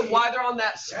little bit wider on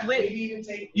that split.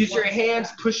 Use your hands,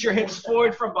 push your hips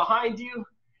forward from behind you,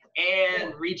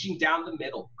 and reaching down the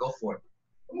middle. Go for it.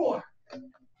 More.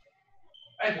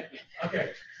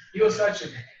 Okay. Heel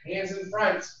section. Hands in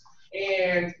front.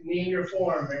 And knee in your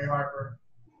form, Mary Harper.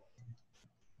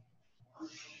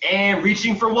 And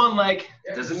reaching for one leg.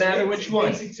 Doesn't matter which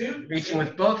one. Reaching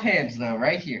with both hands, though,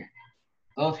 right here.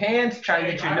 Both hands. Try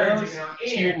and get your nose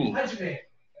to your knee.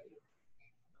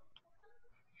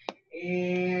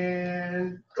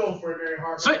 And go for it, Mary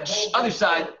Harper. Switch, other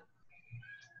side.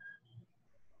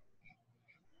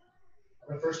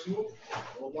 The first move,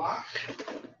 little block.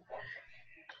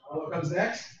 What comes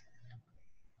next?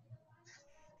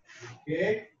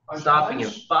 Okay. Stopping in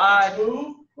 5,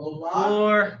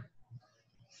 4,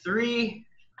 3,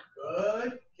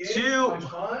 Good. 2,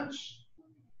 punch.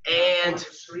 and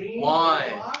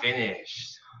 1.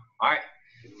 Finished. All right.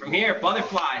 From here,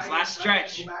 butterflies, last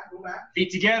stretch. Go back.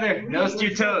 Feet together, nose to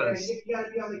your toes. You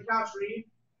gotta be on the couch, Reed.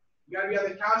 You gotta be on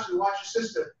the couch and watch your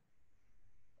sister.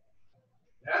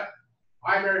 Yeah.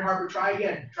 All right, Mary Harper, try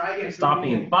again.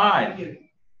 Stopping in 5,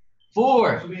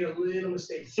 4, You made a little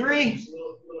mistake. 3, Just a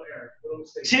little error, little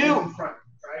mistake. 2, In front.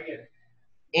 Try again.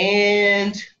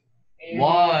 and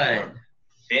 1.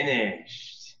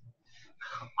 Finished.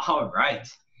 All right.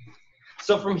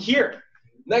 So from here,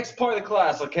 next part of the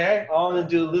class, okay? I want to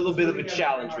do a little bit of a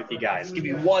challenge with you guys. Give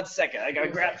me 1 second. I got to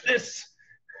grab this.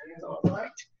 Hands upright.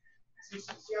 See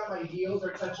how my heels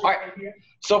are touching All right. right here?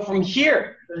 So from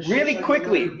here, really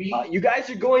quickly, you guys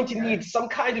are going to need some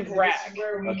kind of rag,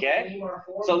 okay?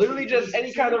 So literally just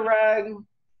any kind of rag,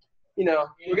 you know,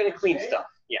 we're going to clean stuff.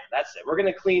 Yeah, that's it. We're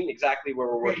going to clean exactly where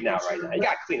we're working out right now. You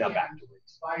got to clean up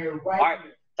afterwards. All right,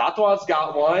 Tatua's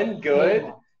got one.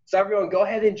 Good. So everyone, go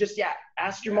ahead and just,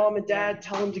 ask your mom and dad,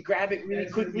 tell them to grab it really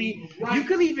quickly. You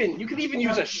could even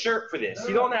use a shirt for this.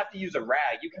 You don't have to use a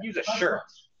rag. You can use a shirt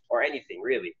or anything,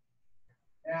 really.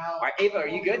 Now, All right, Ava, are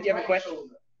you good? Do you have a question?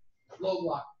 Low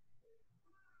block.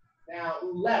 Now,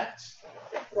 left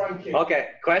front kick. Okay,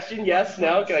 question, yes,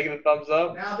 no? Can I give a thumbs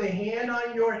up? Now, the hand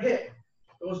on your hip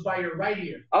goes by your right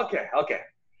ear. Okay. All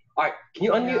right, can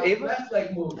you unmute Now, Ava? left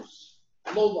leg moves.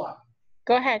 Low block.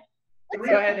 Go ahead. Go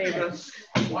ahead, Ava.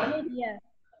 One. Yeah.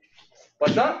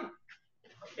 What's up?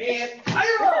 And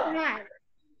Right.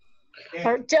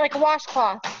 Or like a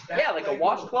washcloth. Yeah, like a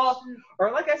washcloth,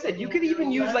 or like I said, you could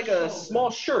even use like a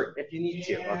small shirt if you need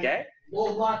to, okay?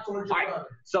 All right,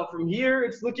 so from here,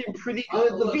 it's looking pretty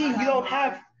good. Levine, you don't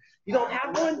have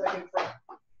one?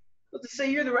 Let's just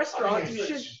say you're the restaurant, you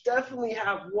should definitely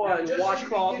have one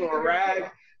washcloth or a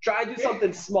rag. Try and do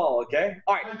something small, okay?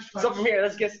 All right, so from here,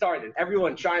 let's get started.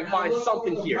 Everyone, try and find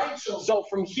something here. So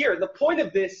from here, the point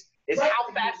of this is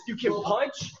how fast you can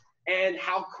punch and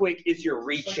how quick is your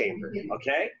reach chamber,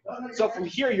 okay? So from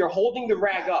here, you're holding the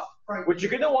rag up. What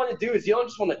you're gonna wanna do is you don't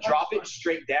just wanna drop it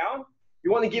straight down.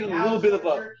 You wanna give it a little bit of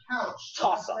a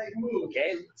toss-up,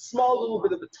 okay? Small little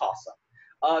bit of a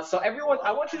toss-up. So everyone,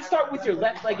 I want you to start with your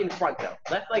left leg in front though.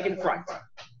 Left leg in front.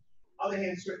 Other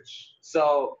hand switch.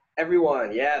 So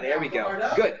everyone, yeah, there we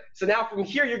go. Good. So now from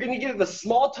here, you're gonna give it a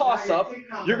small toss-up.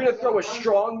 You're gonna throw a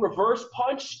strong reverse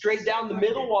punch straight down the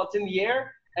middle while it's in the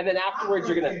air. And then afterwards,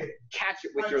 you're gonna catch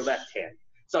it with your left hand.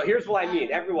 So here's what I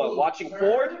mean. Everyone watching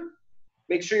forward,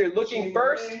 make sure you're looking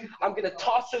first. I'm gonna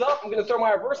toss it up. I'm gonna throw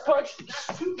my reverse punch.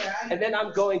 And then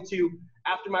I'm going to,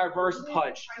 after my reverse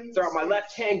punch, throw out my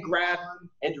left hand grab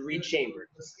and reach chamber.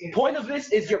 Point of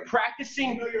this is you're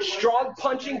practicing strong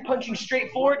punching, punching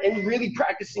straight forward, and really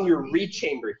practicing your reach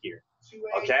chamber here,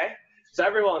 okay? So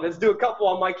everyone, let's do a couple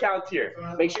on my count here.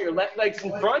 Make sure your left leg's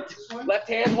in front, left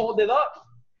hand hold it up,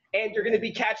 and you're going to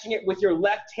be catching it with your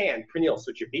left hand. Pernille,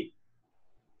 switch your feet.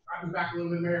 All right, move back a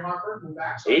little bit, Mary Harper. Move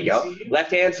back. So there you go.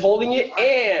 Left hand's holding it,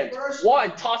 and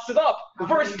one, toss it up.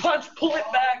 Reverse punch, pull it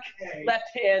back. Left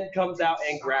hand comes out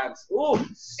and grabs. Ooh,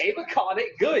 Ava caught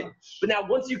it, good. But now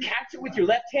once you catch it with your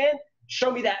left hand,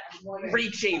 show me that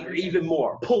reach chamber even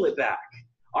more. Pull it back.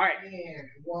 All right. And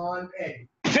 1A.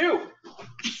 2.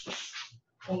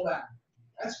 Pull back.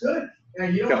 That's good.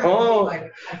 And you don't Oh,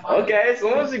 like, okay,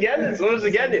 someone's getting it. Someone's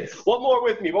getting it. One more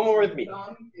with me. One more with me.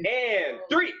 And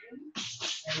 3.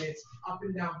 And it's up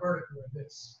and down vertical like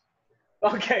this.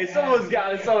 Okay, someone's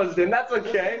got it. Someone's in. That's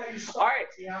okay. All right,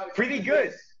 pretty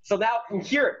good. So now from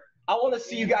here, I want to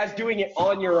see you guys doing it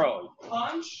on your own.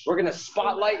 We're gonna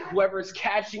spotlight whoever's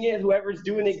catching it, whoever's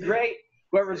doing it great,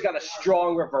 whoever's got a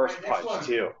strong reverse punch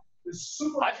too.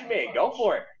 Hajime, go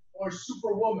for it. Or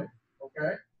Superwoman.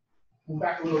 Okay. Move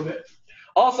back a little bit.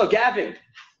 Also, Gavin,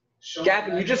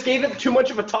 you just gave it too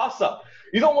much of a toss-up.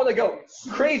 You don't want to go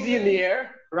crazy in the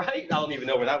air, right? I don't even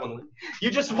know where that one went.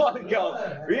 You just want to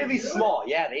go really small.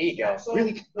 Yeah, there you go.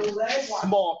 Really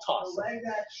small toss. The leg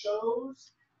that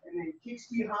shows and then kicks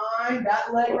behind,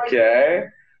 that leg right Okay.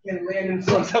 there can land in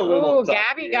front. Ooh,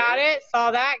 Gabby got it.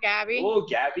 Saw that, Gabby. Oh,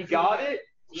 Gabby got it.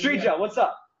 Shrija, what's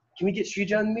up? Can we get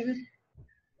Shrija unmuted?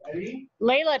 Ready?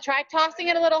 Layla, try tossing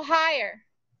it a little higher.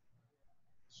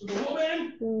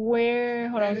 Superwoman. Where?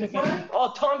 Hold on a second.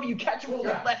 Oh, Tommy, you catch it with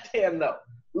your left hand, though.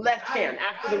 Left hand.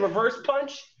 After the reverse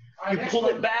punch, you pull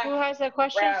it back. Who has that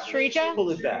question? grab, Shrija? pull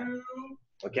it back.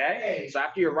 Okay? So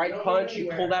after your right punch,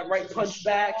 you pull that right punch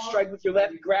back, strike with your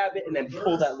left, grab it, and then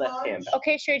pull that left hand back.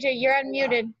 Okay, Shrija, you're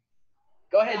unmuted.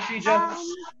 Go ahead, Shrija.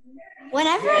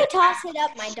 Whenever I toss it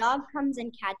up, my dog comes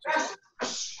and catches it.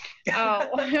 Oh,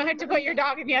 you have to put your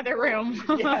dog in the other room.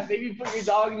 Yeah, maybe put your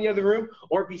dog in the other room,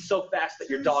 or be so fast that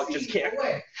your dog just can't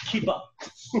keep up.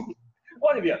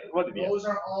 One or the other. One or the other. Those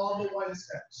are all the one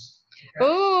steps.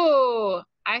 Ooh,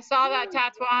 I saw that,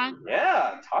 Tatuan.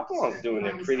 Yeah, Tatuan's doing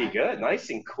it pretty good. Nice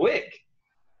and quick.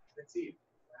 Let's see.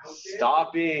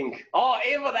 Stopping. Oh,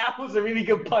 Ava, that was a really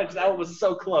good punch. That one was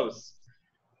so close.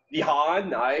 Vihan,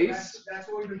 nice. That's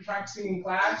what we've been practicing in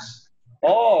class.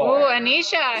 Oh. Ooh,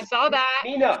 Anisha, I saw that.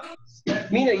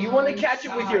 Mina, you want to catch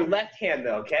it with your left hand,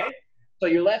 though, okay? So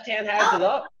your left hand has it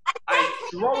up. I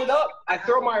throw it up. I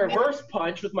throw my reverse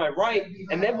punch with my right,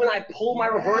 and then when I pull my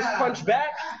reverse punch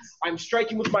back, I'm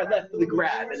striking with my left for the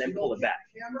grab, and then pull it back.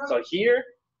 So here.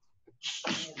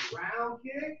 Round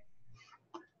kick.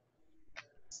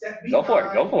 Step Go for it.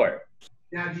 behind. Go for it.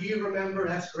 Now, do you remember?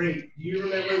 That's great. Do you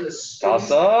remember the Toss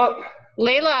up.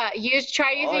 Layla,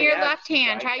 try using your yeah. left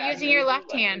hand. Try using your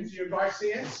left hand. Use your guard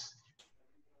stance.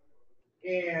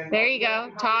 And There you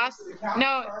go. Toss.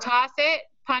 No, toss it.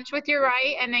 Punch with your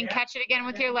right, and then catch it again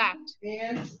with your left.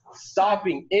 And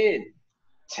Stopping in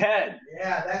 10,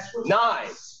 yeah, that's what 9,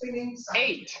 spinning side.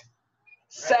 8,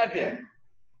 7,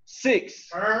 6,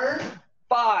 Turn.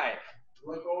 5,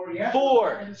 Look over. Yeah.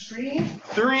 4, And stream.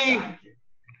 3,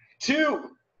 2,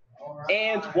 All right.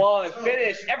 and 1.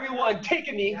 Finish. Everyone, take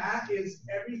a knee. That is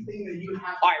everything that you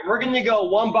have. All right, we're going to go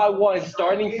one by one,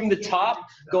 starting from the top,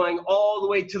 going all the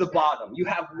way to the bottom. You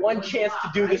have one chance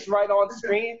to do this right on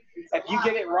screen. If you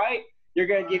get it right, you're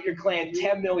going to give your clan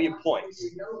 10 million points.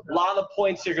 A lot of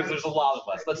points here because there's a lot of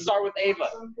us. Let's start with Ava.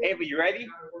 Ava, you ready?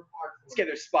 Let's get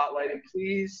her spotlighted,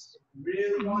 please.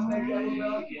 Really want that yellow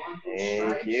belt? You want those Thank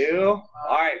stripes? you.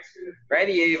 All right. It's gonna feel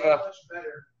Ready, so Ava. much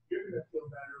better. You're gonna feel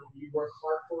better when you work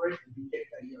hard for it and you get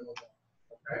that yellow belt.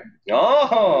 Okay?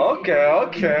 Oh,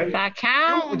 okay. That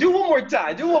counts. Do one more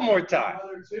time. Do one more time.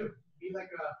 Another two. Be like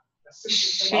a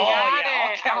She Oh, got yeah,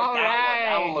 I'll it. count All that one.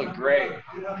 That one right. looked great.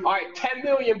 All right, 10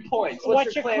 million points.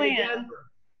 What's your plan again?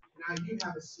 Now you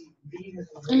have a seat.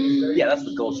 Yeah, that's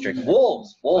the gold streak.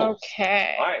 Wolves.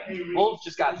 Okay. All right, Wolves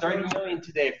just got 30 million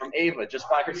today from Ava, just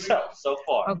by herself so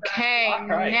far. Okay. All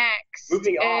right. Next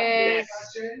Moving on. is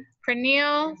Next.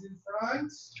 Pernille.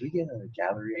 Should we get a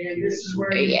gallery? And this is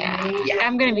where Yeah.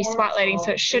 I'm gonna be spotlighting,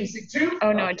 so it should.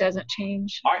 Oh no, it doesn't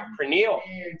change. All right, Pernille.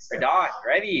 We're on.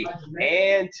 Ready.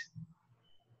 And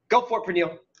go for it, Pernille.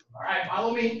 All right,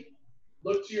 follow me.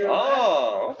 Look to your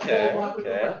Oh, left. okay. Walk with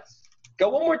the Okay. left. Go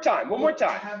one more time. One more I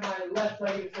time. have my left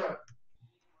leg in front.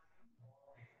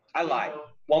 I lied.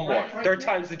 One more. Third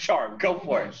time's the charm. Go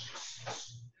for it.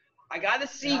 I gotta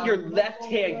see your left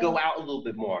hand go out a little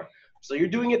bit more. So you're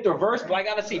doing it the reverse, but I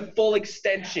gotta see full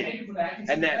extension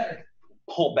and then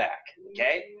pull back.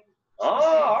 Okay? Oh,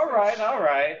 all right, all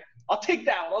right. I'll take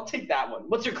that one. I'll take that one.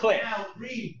 What's your clan? Now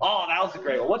read. Oh, that was a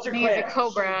great one. What's your I think it's a clan?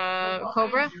 cobra.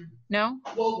 Cobra? No.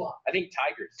 Low block. I think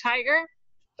tigers. Tiger?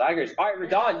 Tigers. All right,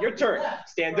 Radon, your turn.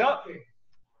 Stand up.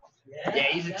 Yeah,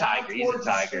 he's a tiger. He's a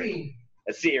tiger.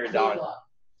 Let's see here, Low Radon. block.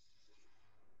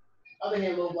 Other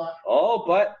hand, low block. Oh,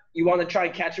 but you want to try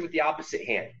and catch it with the opposite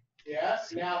hand.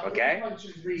 Yes. Now. Okay.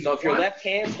 punches read. So if your One, left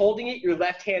hand's holding it, your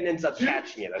left hand ends up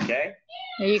catching it, okay?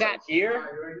 There you got So here, All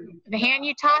right, ready? the hand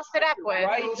you tossed it up with.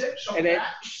 right, and then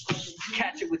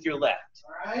catch it with your left.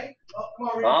 All right. Oh, come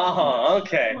on, ready? Uh-huh,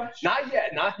 okay. Too much. Not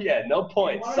yet, not yet. No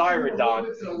points. Sorry,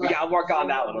 Radon. We gotta work on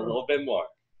that one a little bit more.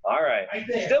 All right. Right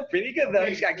there. Still pretty good, though. You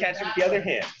just gotta catch it with the other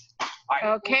hand. All right.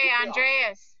 Okay,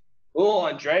 Andreas. Oh,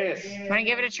 Andreas. Want to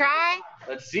give it a try?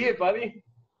 Let's see it, buddy.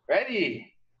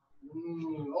 Ready.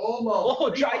 Almost. Oh,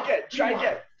 try again. Try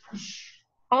again.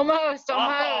 Almost, Oh,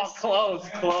 almost. close,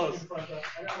 close.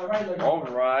 I got my right leg. All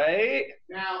right.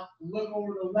 Now look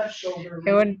over the left shoulder.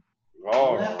 It would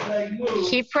Oh. Left leg moves.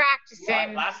 keep All right,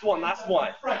 practicing. last one, last one.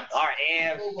 Front. All right,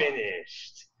 and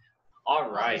finished. All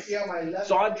right. See how my left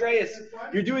So, leg Andreas, is in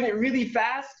front? you're doing it really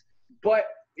fast, but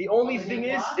the only thing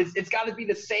is it's got to be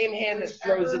the same hand that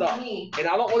throws it up. And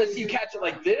I don't want to see you catch it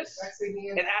like this. That's the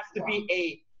hand It has to be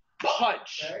a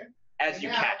punch Okay? as you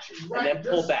Now, catch it, and right, then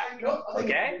pull just back. like- nope, other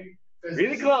Okay? hand.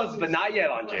 Really close, but not yet,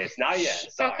 Andreas. Not yet.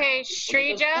 Sorry. Okay,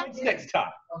 Shrija. Points next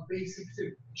time. A basic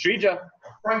two. Shrija,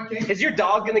 Front kick. is your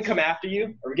dog going to come after you?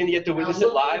 Are we going to get to Now witness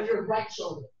look it live? over your right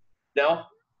shoulder. No?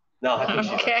 No, I think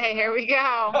she's Okay, here we go.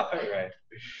 all right.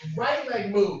 Right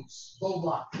leg moves. Low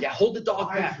block. Yeah, hold the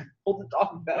dog back. Hold the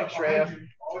dog back, Shreya. Behind you,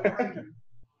 all behind you.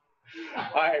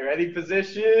 All right, ready,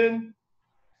 position.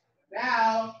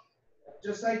 Now,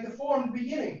 just like the form in the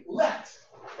beginning, left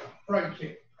front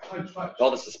kick, punch, punch.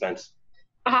 All the suspense.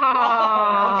 Oh.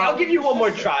 I'll give you one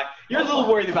more try. You're a little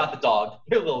worried about the dog.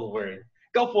 You're a little worried.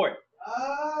 Go for it.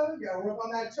 Gotta work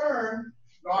on that turn.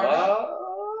 Guard up.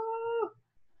 Uh,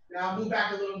 Now move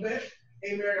back a little bit.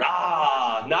 Hey, Mary.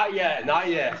 not yet, not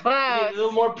yet. We need Close. a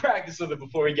little more practice with it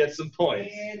before we get some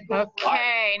points. And go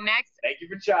Okay, next, Thank you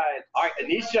for trying. All right,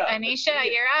 Anisha. Anisha,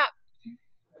 you're up.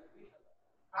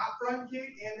 top front kick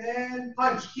and then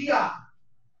punch. Kia.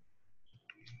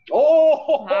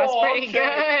 Oh, That was pretty okay.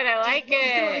 good. I like Just do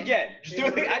it it. again. Just do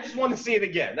it. I just want to see it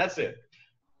again. That's it.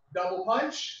 Double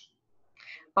punch.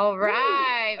 All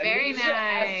right, Ooh, very Anisha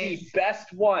has nice. the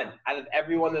best one out of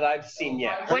everyone that I've seen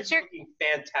yet. What's Hers your- looking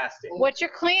fantastic? What's your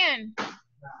clan?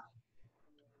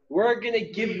 We're gonna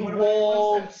give the What about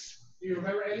Wolves Do you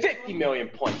remember any? 50 million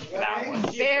points for that one.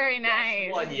 Very Best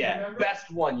nice. one yet.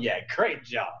 Best one yet. Great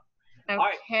job.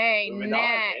 right, Okay, Moving on.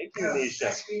 Thank you, next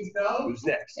Anisha. Means no. Who's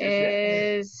next? Who's next?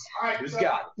 is All right, Who's so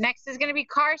got it? next is gonna be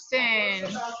Carson.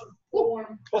 first about the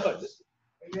form. What? And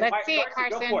then Let's Alright, see it,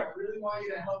 Carson, go Carson. for I really want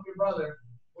you to help your brother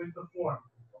with the form.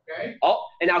 Okay? Oh,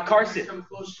 and now Carson, Come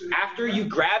close to the after camera. you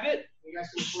grab it, You guys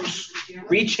come close to the camera.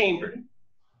 rechamber.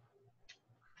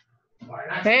 All right,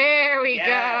 nice. There we Yes,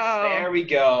 go. there we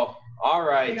go. All Hey,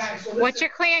 right. guys, so What's listen, your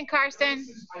clan, Carson?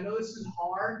 I know this is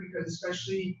hard because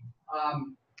especially,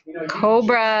 you know,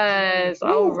 Cobras.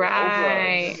 All Ooh,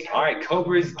 right. Cobras. All right,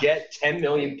 Cobras get 10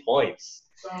 million points.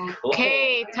 So, Cool.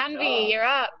 Okay, Tanvi, you're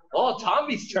up. Oh,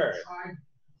 Tombi's turn.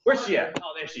 Where's she at?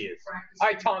 Oh, there she is. All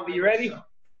right, Tombi, you ready? Yeah,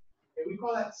 we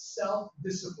call that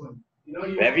self-discipline. You know,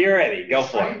 Whenever you're ready, go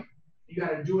for it. You got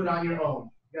to do it on your own.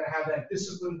 You got to have that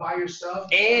discipline by yourself.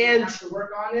 And- you have to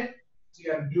work on it. So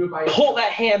you gotta do it by Pull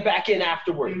that hand back in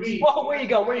afterwards. Whoa, where you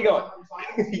going? Where you going?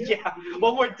 Yeah,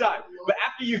 one more time. But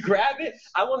after you grab it,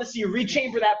 I want to see you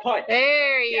rechamber that punch.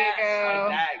 There you Yes, go. like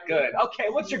that. Good. Okay,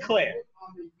 what's your clan?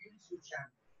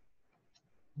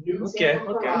 Okay,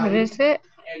 okay. What is it?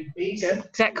 Is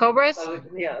that Cobras?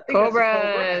 Yeah, I think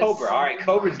Cobras. Cobra. All right,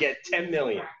 Cobra's get 10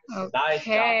 million. Nice job,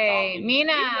 Okay, Tommy.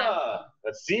 Mina.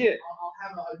 Let's see it. I'll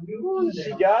have a new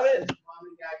She got it.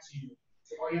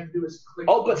 All you have to do is click.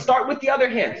 Oh, but start with the other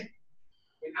hand. And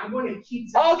I'm going to keep.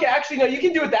 Oh, okay, actually, no, you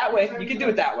can do it that way. You can do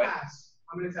it that way.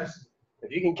 I'm going to test it.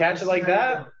 If you can catch it like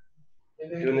that,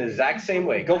 doing the exact same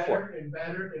way. Go for it. And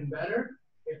better and better.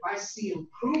 If I see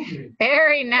improvement.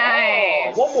 Very Oh,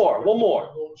 nice. one more, one more.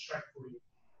 Gold strike for you.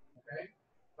 Okay?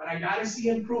 But I got to see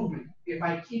improvement. If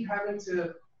I keep having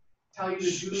to tell you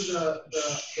to do the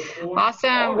four.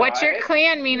 Awesome. What's your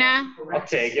clan, Mina? I'll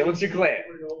take it. What's your clan?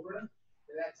 Over and over, and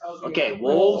that tells me Okay, I'm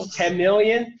Wolves, 10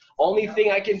 million. Only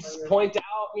thing I can point out,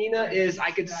 Mina, is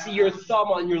I can see your thumb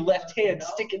on your left hand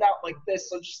sticking out like this.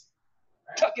 So just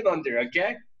tuck it under,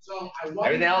 okay? So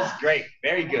Everything else, great.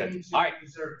 Very good. All right,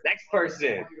 next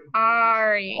person.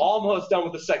 Ari. Almost done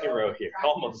with the second row here.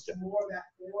 Almost done. More of that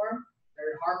four.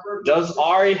 Barry Harper. Does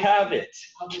Ari have it?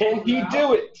 Can he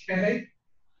do it? Okay.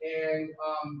 And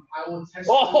I will test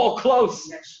Oh, you close.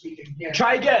 next week again.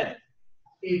 Try again.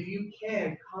 If you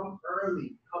can, come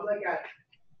early. Come like at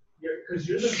because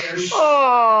you're the very.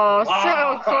 Oh, so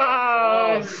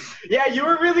Ah, close. Yeah, you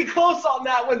were really close on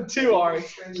that one too, Ari.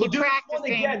 We'll do this one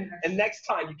practicing. again, and next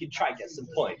time you can try to get some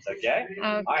points, okay?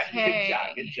 All right, good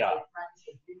job, good job.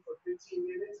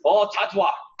 Oh, Tatwa.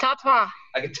 Tatwa.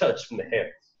 I can touch from the hair.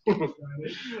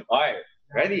 All right,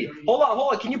 ready? Hold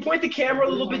on. Can you point the camera a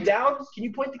little bit down? Can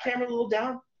you point the camera a little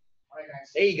down?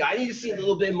 There you go. I need to see a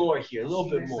little bit more here, a little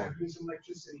bit more.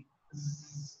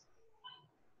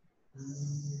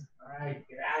 All right,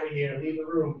 get out of here. Leave the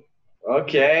room.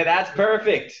 Okay, that's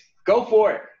perfect. Go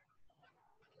for it.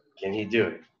 Can he do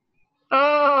it?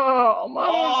 Oh, almost.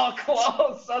 Oh,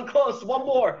 close, so close. One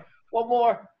more.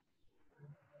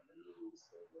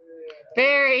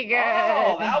 Very good.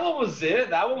 Oh, that one was it.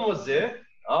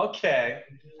 Okay.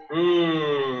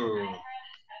 All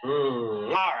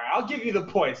right, I'll give you the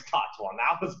points, Tatwan.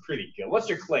 That was pretty good. What's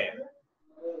your clan?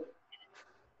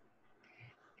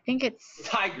 I think it's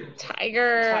Tigers.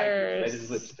 Tigers. Red his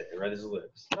lips there. Red his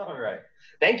lips. All right.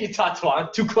 Thank you,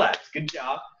 Tatwan. 2 claps. Good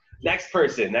job. Next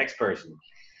person.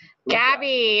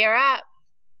 Gabby, you're up.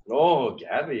 Oh,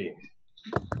 Gabby.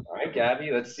 All right,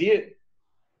 Gabby. Let's see it.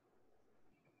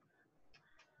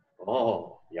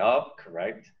 Oh, yup.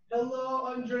 Correct. Hello,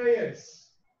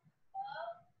 Andreas.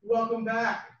 Welcome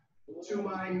back to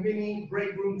my mini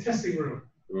break room testing room.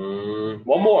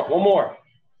 One more.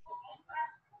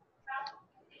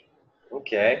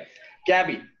 Okay.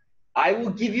 Gabby, I will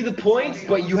give you the points,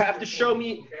 but you have to show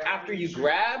me after you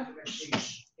grab,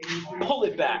 pull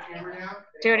it back.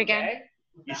 Do it again. Okay?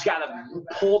 You just got to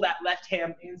pull that left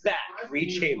hand back,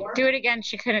 rechamber. Do it again.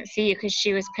 She couldn't see you because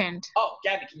she was pinned. Oh,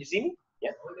 Gabby, can you see me?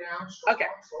 Yeah. Slow Okay.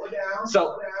 down,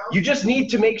 So you just need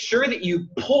to make sure that you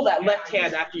pull that left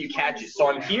hand after you catch it. So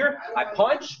I'm here, I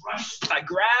punch, I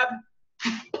grab,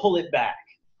 pull it back.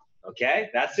 Okay?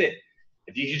 That's it.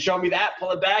 If you can show me that,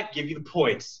 pull it back, give you the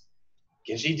points.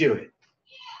 Can she do it?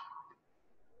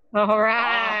 All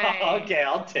right. Oh, okay,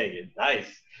 I'll take it. Nice.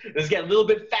 Let's get a little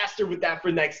bit faster with that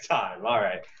for next time. All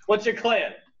right. What's your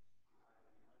clan?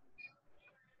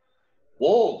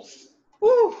 Wolves.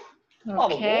 Woo. All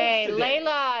the Okay, wolves today.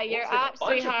 Layla, you're Wolves have a up,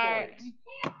 bunch of sweetheart.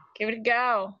 points. Give it a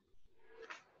go.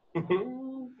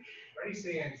 Ready,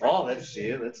 stand. Oh, let's see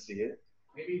it.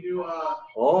 Maybe do a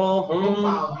Oh,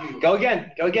 profile view. Go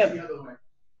again. The other way.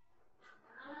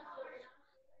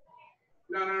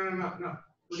 No.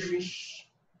 Look at me.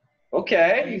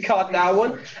 Okay, you caught that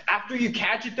one. After you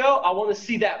catch it, though, I want to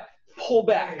see that pull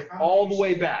back all the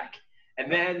way back.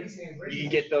 And then you can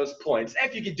get those points.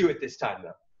 If you can do it this time,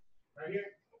 though. Right here.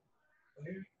 Right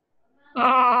here. Oh,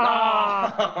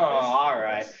 All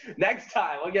right. Next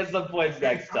time. We'll get some points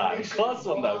next time. Close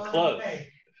one, though. Close.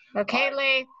 okay,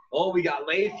 Lee. Oh, we got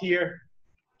Lath here.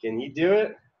 Can he do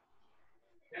it?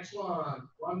 Next one.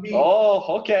 1B.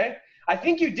 Oh, okay. I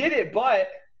think you did it, but...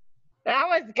 That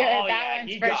was good. Oh, that yeah,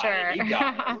 one's he for got sure. it. He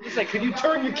got it. It's like, could you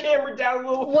turn your camera down a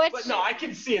little? But no, I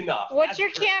can see enough. What's That's your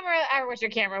great. camera? Or what's your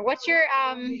camera? What's your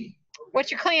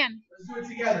clan? Let's do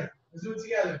it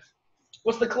together.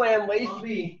 What's the clan, Lath?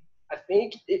 I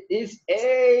think it is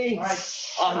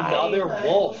another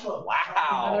wolf. Wow.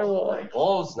 Another wolf.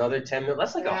 Wolves, another 10 million.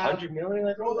 That's like 100 million.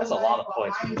 I think. That's a lot of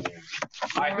points.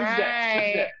 All right, who's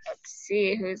next? Let's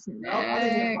see who's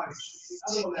next.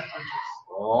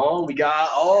 Oh, we got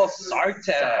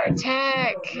Sartek.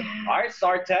 Sartek. All right,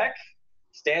 Sartek,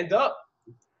 stand up.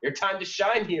 Your time to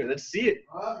shine here. Let's see it.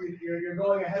 You're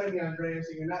going ahead of me, Andreas,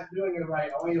 so you're not doing it right.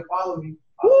 I want you to follow me.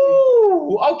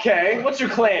 Woo! Okay, what's your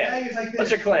clan? What's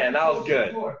your clan? That was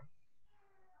good.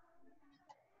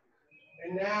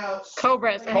 And now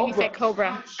Cobras. I think you said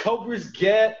Cobra. Cobras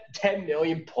get 10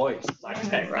 million points.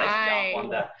 Sartek, Right. nice job on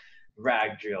that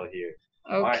rag drill here.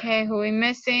 Okay, who are we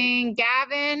missing?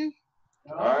 Gavin.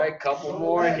 All right, couple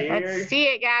more here. Let's see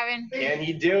it, Gavin. Can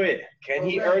he do it? Can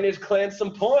he earn his clan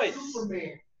some points?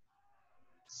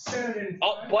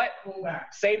 Oh, but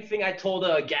same thing I told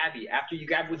Gabby. After you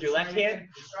grab with your left hand,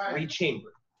 rechamber.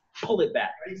 Pull it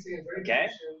back. Okay?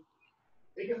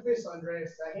 Make a fist,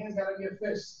 Andreas. That hand's got to be a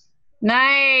fist.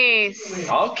 Nice.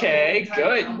 Okay,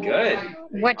 good, good.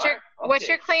 What's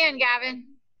your clan, Gavin?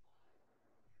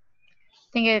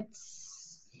 I think it's.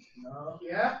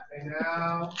 Yeah, and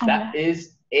now. That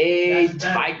is a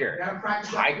tiger.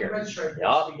 Tiger.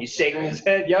 Yup, he's shaking his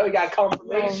head. Yo, we got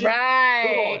confirmation.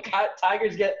 Right. Cool.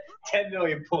 Tigers get 10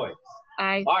 million points.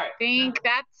 I All right. think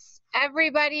that's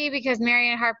everybody because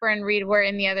Marion Harper and Reed were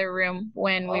in the other room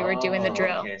when we were doing the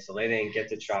drill. Okay, so they didn't get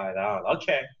to try it out.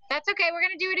 Okay. That's okay. We're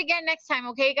gonna do it again next time,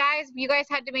 okay, guys? You guys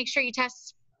had to make sure you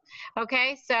test.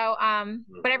 Okay, so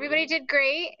but everybody did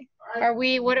great. Are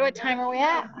we? What time are we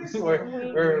at? We're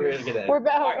good. We're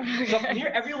about. All right, so from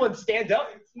here, everyone stand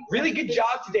up. Really good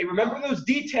job today. Remember those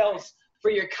details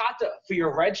for your kata, for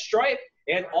your red stripe,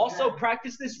 and also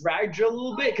practice this rag drill a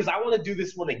little bit because I want to do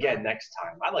this one again next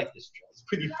time. I like this drill. It's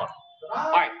pretty fun.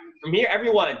 All right, from here,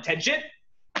 everyone, attention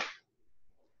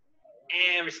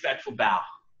and respectful bow.